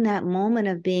are in that moment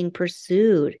of being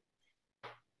pursued,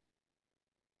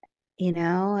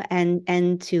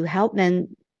 and to help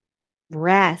them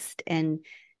rest and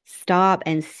stop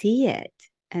and see it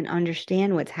and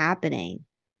understand what's happening,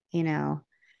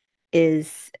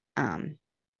 is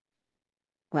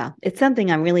well, it's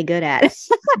something I'm really good at. I'm just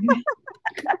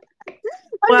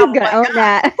gonna own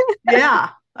that. Yeah.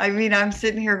 I mean, I'm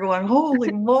sitting here going, holy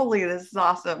moly, this is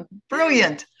awesome.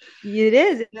 Brilliant. It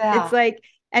is. Yeah. It's like,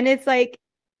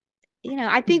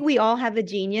 I think we all have a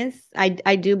genius. I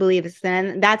do believe it's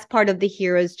then. That's part of the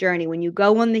hero's journey. When you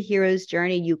go on the hero's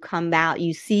journey, you come out,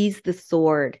 you seize the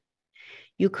sword.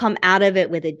 You come out of it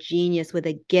with a genius, with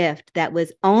a gift that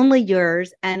was only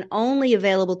yours and only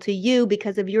available to you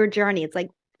because of your journey. It's like,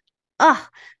 oh,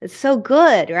 it's so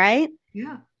good, right?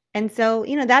 Yeah. And so,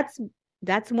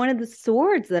 that's one of the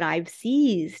swords that I've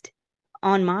seized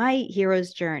on my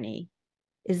hero's journey,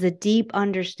 is a deep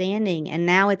understanding. And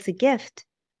now it's a gift.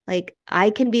 Like,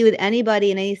 I can be with anybody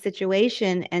in any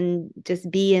situation and just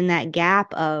be in that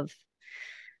gap of,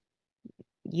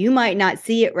 you might not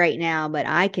see it right now, but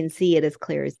I can see it as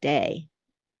clear as day.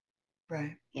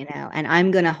 Right. And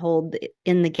I'm going to hold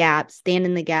in the gap, stand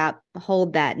in the gap,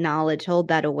 hold that knowledge, hold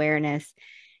that awareness,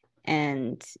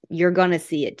 and you're going to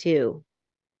see it too.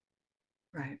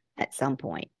 Right. At some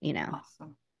point,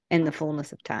 Awesome. In the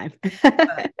fullness of time.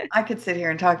 I could sit here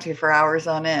and talk to you for hours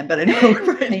on end, but I know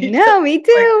we're ready. Me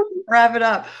too. Wrap it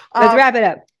up. Let's wrap it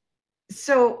up.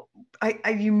 So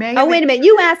you may. Oh, wait a minute.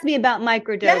 You asked me about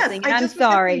microdosing. Yes, and I'm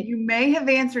sorry. You may have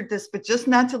answered this, but just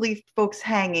not to leave folks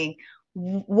hanging.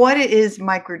 What is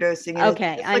microdosing?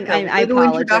 Okay, I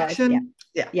apologize.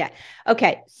 Yeah.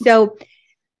 Okay, so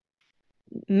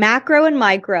macro and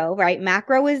micro, right?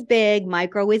 Macro is big,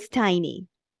 micro is tiny,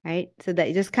 right? So that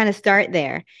you just kind of start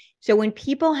there. So when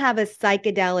people have a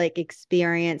psychedelic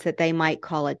experience that they might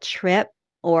call a trip,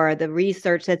 or the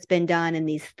research that's been done in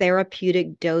these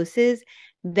therapeutic doses,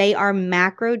 they are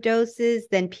macro doses.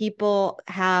 Then people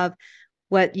have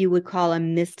what you would call a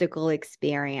mystical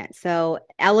experience. So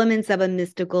elements of a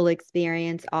mystical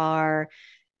experience are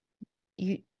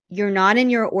you're not in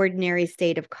your ordinary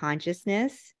state of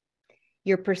consciousness.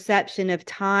 Your perception of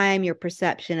time, your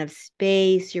perception of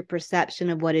space, your perception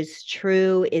of what is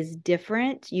true is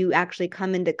different. You actually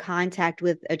come into contact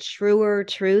with a truer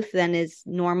truth than is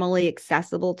normally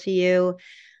accessible to you.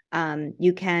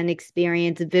 You can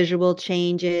experience visual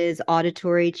changes,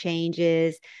 auditory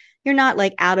changes. You're not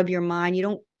like out of your mind. You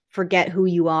don't forget who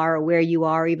you are or where you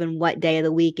are, or even what day of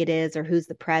the week it is, or who's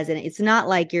the president. It's not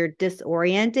like you're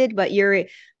disoriented, but you're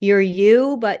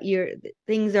you, but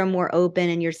things are more open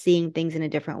and you're seeing things in a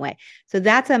different way. So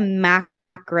that's a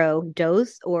macro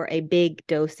dose or a big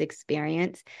dose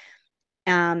experience.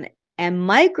 And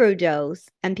microdose,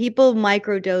 and people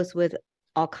microdose with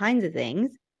all kinds of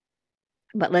things,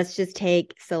 but let's just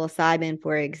take psilocybin,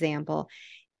 for example,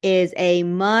 is a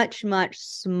much, much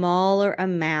smaller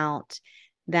amount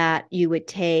that you would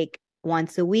take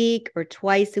once a week or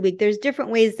twice a week. There's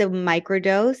different ways to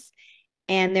microdose,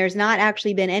 and there's not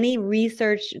actually been any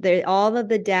research. All of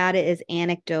the data is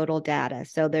anecdotal data.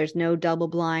 So there's no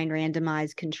double-blind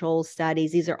randomized control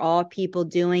studies. These are all people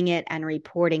doing it and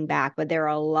reporting back, but there are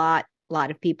a lot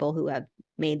of people who have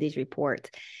made these reports.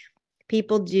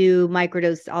 People do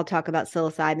microdose. I'll talk about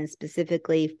psilocybin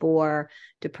specifically for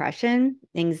depression,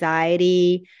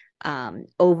 anxiety,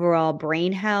 overall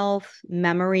brain health,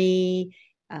 memory,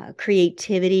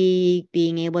 creativity,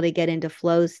 being able to get into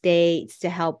flow states to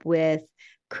help with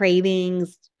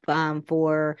cravings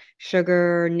for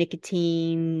sugar,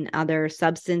 nicotine, other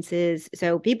substances.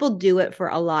 So people do it for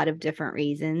a lot of different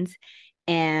reasons.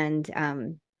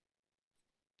 And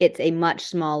it's a much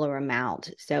smaller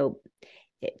amount. So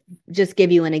just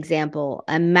give you an example,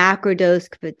 a macrodose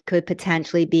could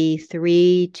potentially be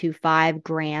 3 to 5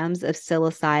 grams of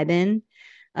psilocybin.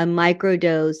 A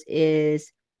microdose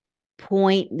is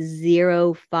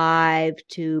 0.05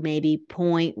 to maybe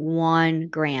 0.1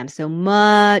 grams. So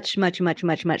much, much, much,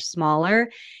 much, much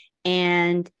smaller.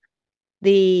 And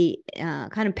the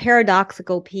kind of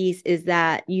paradoxical piece is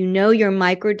that your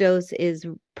microdose is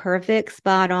perfect,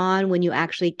 spot on, when you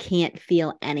actually can't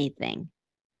feel anything.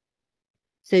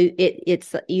 So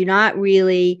it's you're not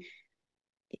really,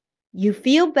 you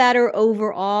feel better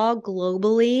overall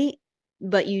globally,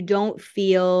 but you don't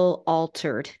feel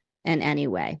altered in any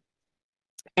way.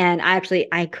 And I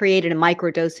created a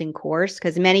microdosing course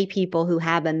because many people who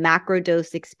have a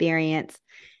macrodose experience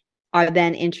are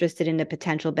then interested in the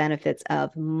potential benefits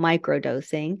of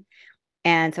microdosing.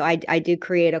 And so I did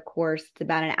create a course. It's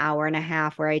about an hour and a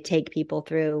half where I take people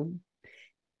through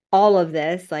all of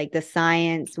this, like the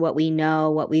science, what we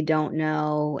know, what we don't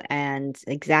know, and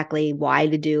exactly why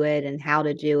to do it and how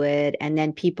to do it. And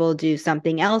then people do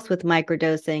something else with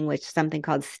microdosing, which is something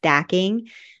called stacking.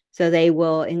 So they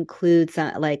will include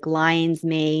some like lion's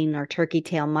mane or turkey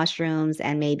tail mushrooms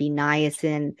and maybe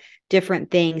niacin, different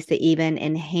things to even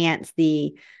enhance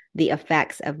the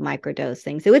effects of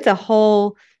microdosing. So it's a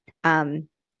whole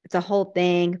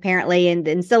thing. Apparently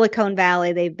in Silicon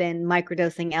Valley, they've been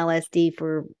microdosing LSD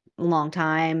for a long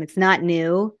time. It's not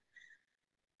new.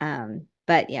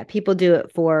 But yeah, people do it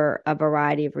for a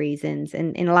variety of reasons.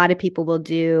 And a lot of people will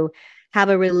have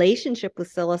a relationship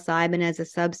with psilocybin as a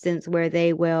substance where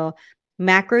they will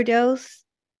macrodose,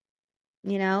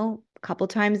 a couple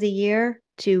times a year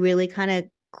to really kind of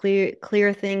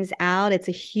clear things out.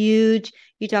 It's you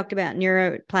talked about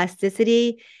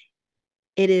neuroplasticity.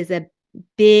 It is a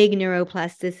big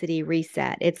neuroplasticity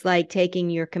reset. It's like taking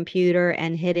your computer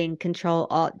and hitting Control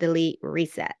Alt Delete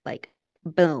reset. Like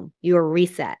boom, you're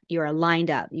reset. You're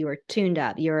lined up. You are tuned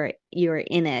up. You're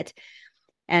in it.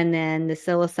 And then the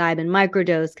psilocybin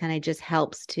microdose kind of just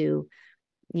helps to,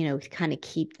 kind of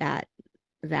keep that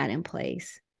in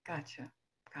place. Gotcha.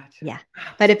 Yeah.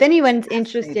 But if anyone's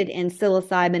interested in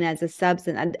psilocybin as a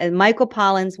substance, Michael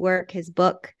Pollan's work, his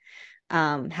book,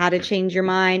 How to Change Your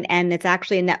Mind, and it's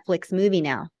actually a Netflix movie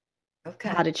now. Okay.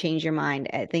 How to Change Your Mind.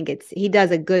 I think he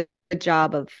does a good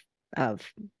job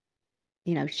of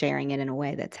sharing it in a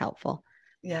way that's helpful.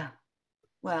 Yeah.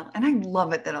 Well, and I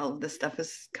love it that all of this stuff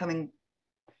is coming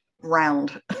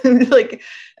round. Like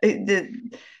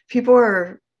people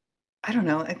are, I don't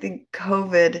know, I think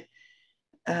COVID,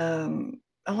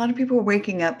 a lot of people are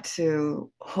waking up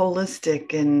to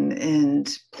holistic and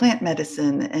plant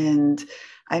medicine. And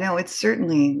I know it's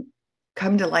certainly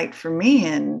come to light for me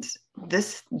and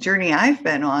this journey I've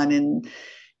been on and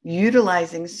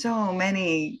utilizing so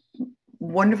many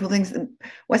wonderful things.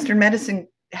 Western medicine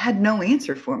had no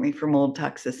answer for me for mold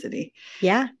toxicity.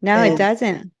 Yeah, no, it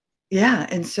doesn't. Yeah.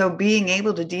 And so being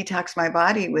able to detox my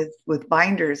body with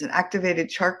binders and activated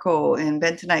charcoal and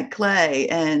bentonite clay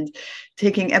and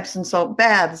taking Epsom salt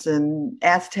baths and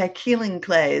Aztec healing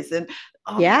clays and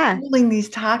pulling these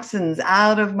toxins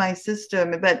out of my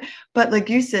system. But like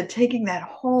you said, taking that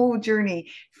whole journey,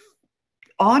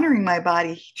 honoring my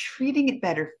body, treating it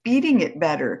better, feeding it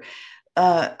better.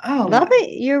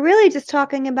 You're really just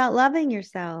talking about loving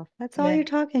yourself. That's all you're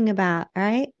talking about,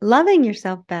 right? Loving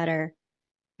yourself better.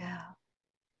 Yeah.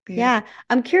 Beautiful. Yeah.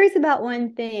 I'm curious about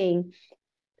one thing.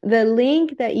 the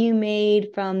link that you made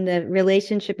from the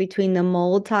relationship between the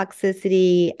mold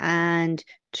toxicity and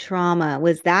trauma,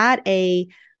 was that a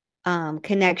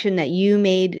connection that you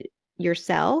made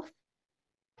yourself?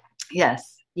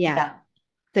 Yes. Yeah. Yeah.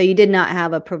 So you did not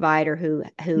have a provider who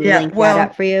Yeah. linked that Well,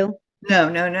 up for you?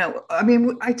 no. I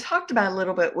mean, I talked about it a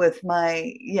little bit with with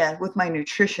my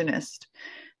nutritionist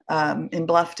in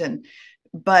Bluffton,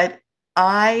 but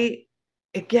I,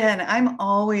 again, I'm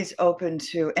always open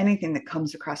to anything that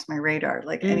comes across my radar,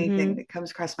 like anything that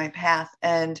comes across my path.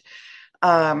 And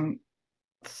um,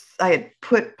 I had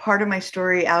put part of my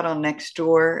story out on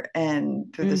Nextdoor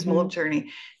and through this mold journey,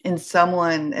 and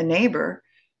someone, a neighbor,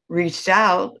 reached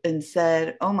out and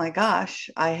said, "Oh my gosh,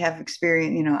 I have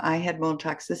experienced, I had mold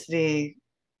toxicity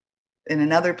in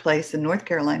another place in North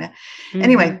Carolina."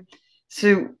 Anyway,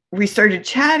 so we started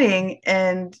chatting,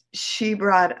 and she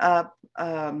brought up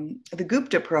the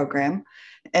Gupta program,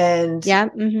 and Yeah.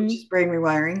 which is brain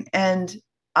rewiring. And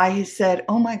I said,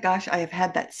 "Oh my gosh, I have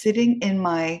had that sitting in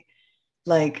my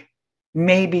like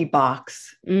maybe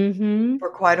box for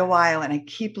quite a while, and I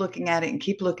keep looking at it and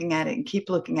keep looking at it and keep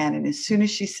looking at it." And as soon as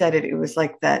she said it, it was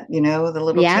like that, the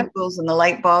little Yeah. twinkles and the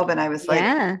light bulb, and I was like,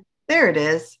 Yeah. there it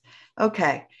is.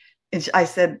 Okay. And I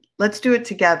said, let's do it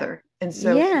together. And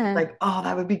so she was Yeah. like, oh,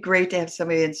 that would be great to have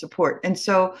somebody in support. And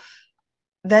so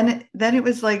then it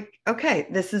was like, okay,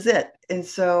 this is it. And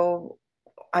so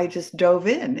I just dove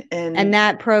in, And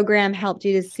that program helped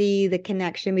you to see the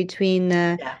connection between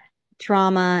the yeah,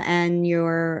 trauma and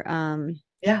your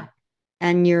yeah,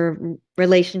 and your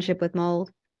relationship with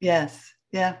mold. yes,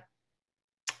 yeah.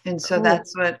 And so Cool.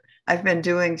 that's what I've been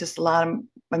doing, just a lot of,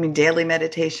 daily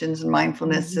meditations and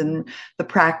mindfulness and the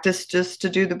practice just to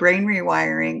do the brain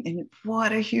rewiring. And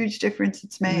what a huge difference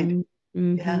it's made.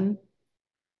 Yeah.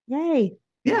 Yay.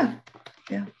 Yeah.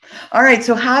 Yeah. All right.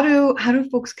 So how do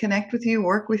folks connect with you,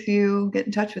 work with you, get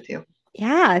in touch with you?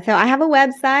 Yeah. So I have a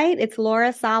website. It's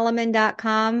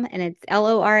lorasolomon.com, and it's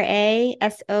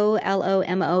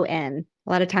LORASOLOMON. A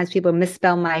lot of times people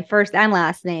misspell my first and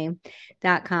last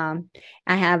name.com.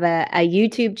 I have a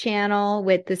YouTube channel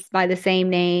with this by the same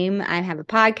name. I have a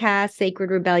podcast, Sacred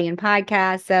Rebellion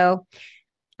Podcast. So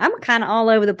I'm kind of all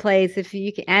over the place. If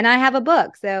you can, and I have a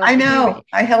book. So I know.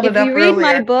 I held if it up you read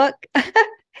my earlier. book,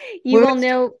 you will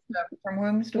know From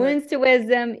wombs to wounds to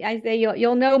wisdom. I say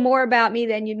you'll know more about me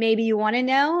than you want to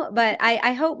know, but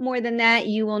I hope more than that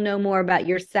you will know more about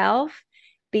yourself,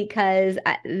 because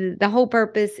the whole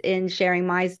purpose in sharing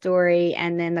my story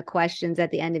and then the questions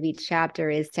at the end of each chapter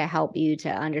is to help you to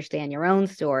understand your own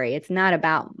story. It's not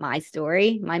about my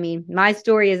story. I mean, my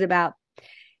story is about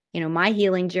my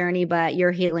healing journey, but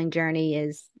your healing journey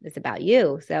is about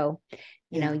you. So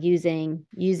using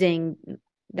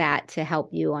that to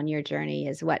help you on your journey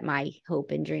is what my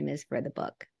hope and dream is for the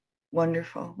book.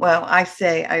 Wonderful. Well, I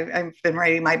say I've been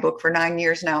writing my book for 9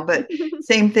 years now, but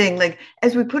same thing. Like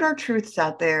as we put our truths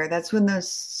out there, that's when those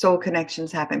soul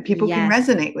connections happen. People can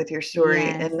resonate with your story,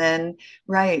 and then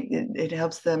it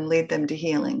helps them, lead them to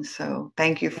healing. So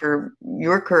thank you for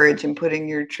your courage and putting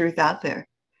your truth out there.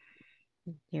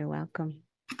 You're welcome.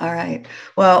 All right.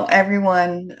 Well,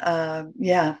 everyone,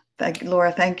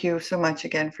 Lora, thank you so much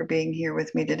again for being here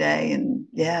with me today, and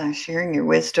sharing your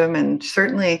wisdom and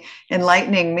certainly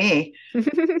enlightening me.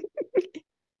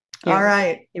 All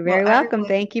right. You're very welcome.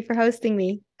 Thank you for hosting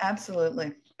me.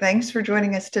 Absolutely. Thanks for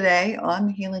joining us today on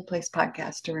the Healing Place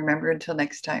podcast. And remember, until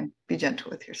next time, be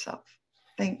gentle with yourself.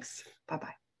 Thanks.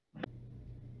 Bye-bye.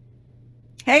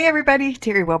 Hey, everybody.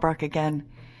 Terry Wellbrock again.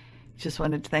 Just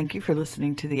wanted to thank you for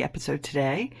listening to the episode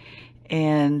today,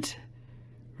 and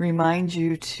remind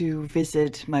you to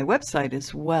visit my website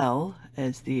as well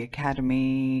as the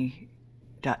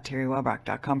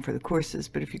academy.terrywellbrock.com for the courses.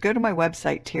 But if you go to my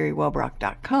website,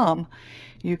 terrywellbrock.com,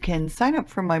 you can sign up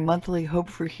for my monthly Hope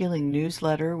for Healing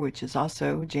newsletter, which is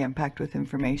also jam-packed with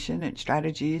information and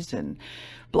strategies and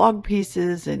blog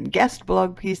pieces and guest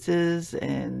blog pieces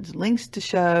and links to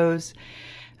shows,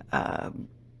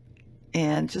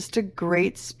 and just a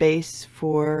great space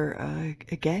for,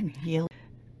 again, healing.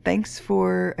 Thanks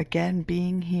for, again,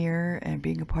 being here and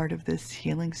being a part of this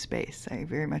healing space. I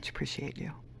very much appreciate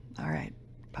you. All right.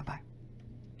 Bye-bye.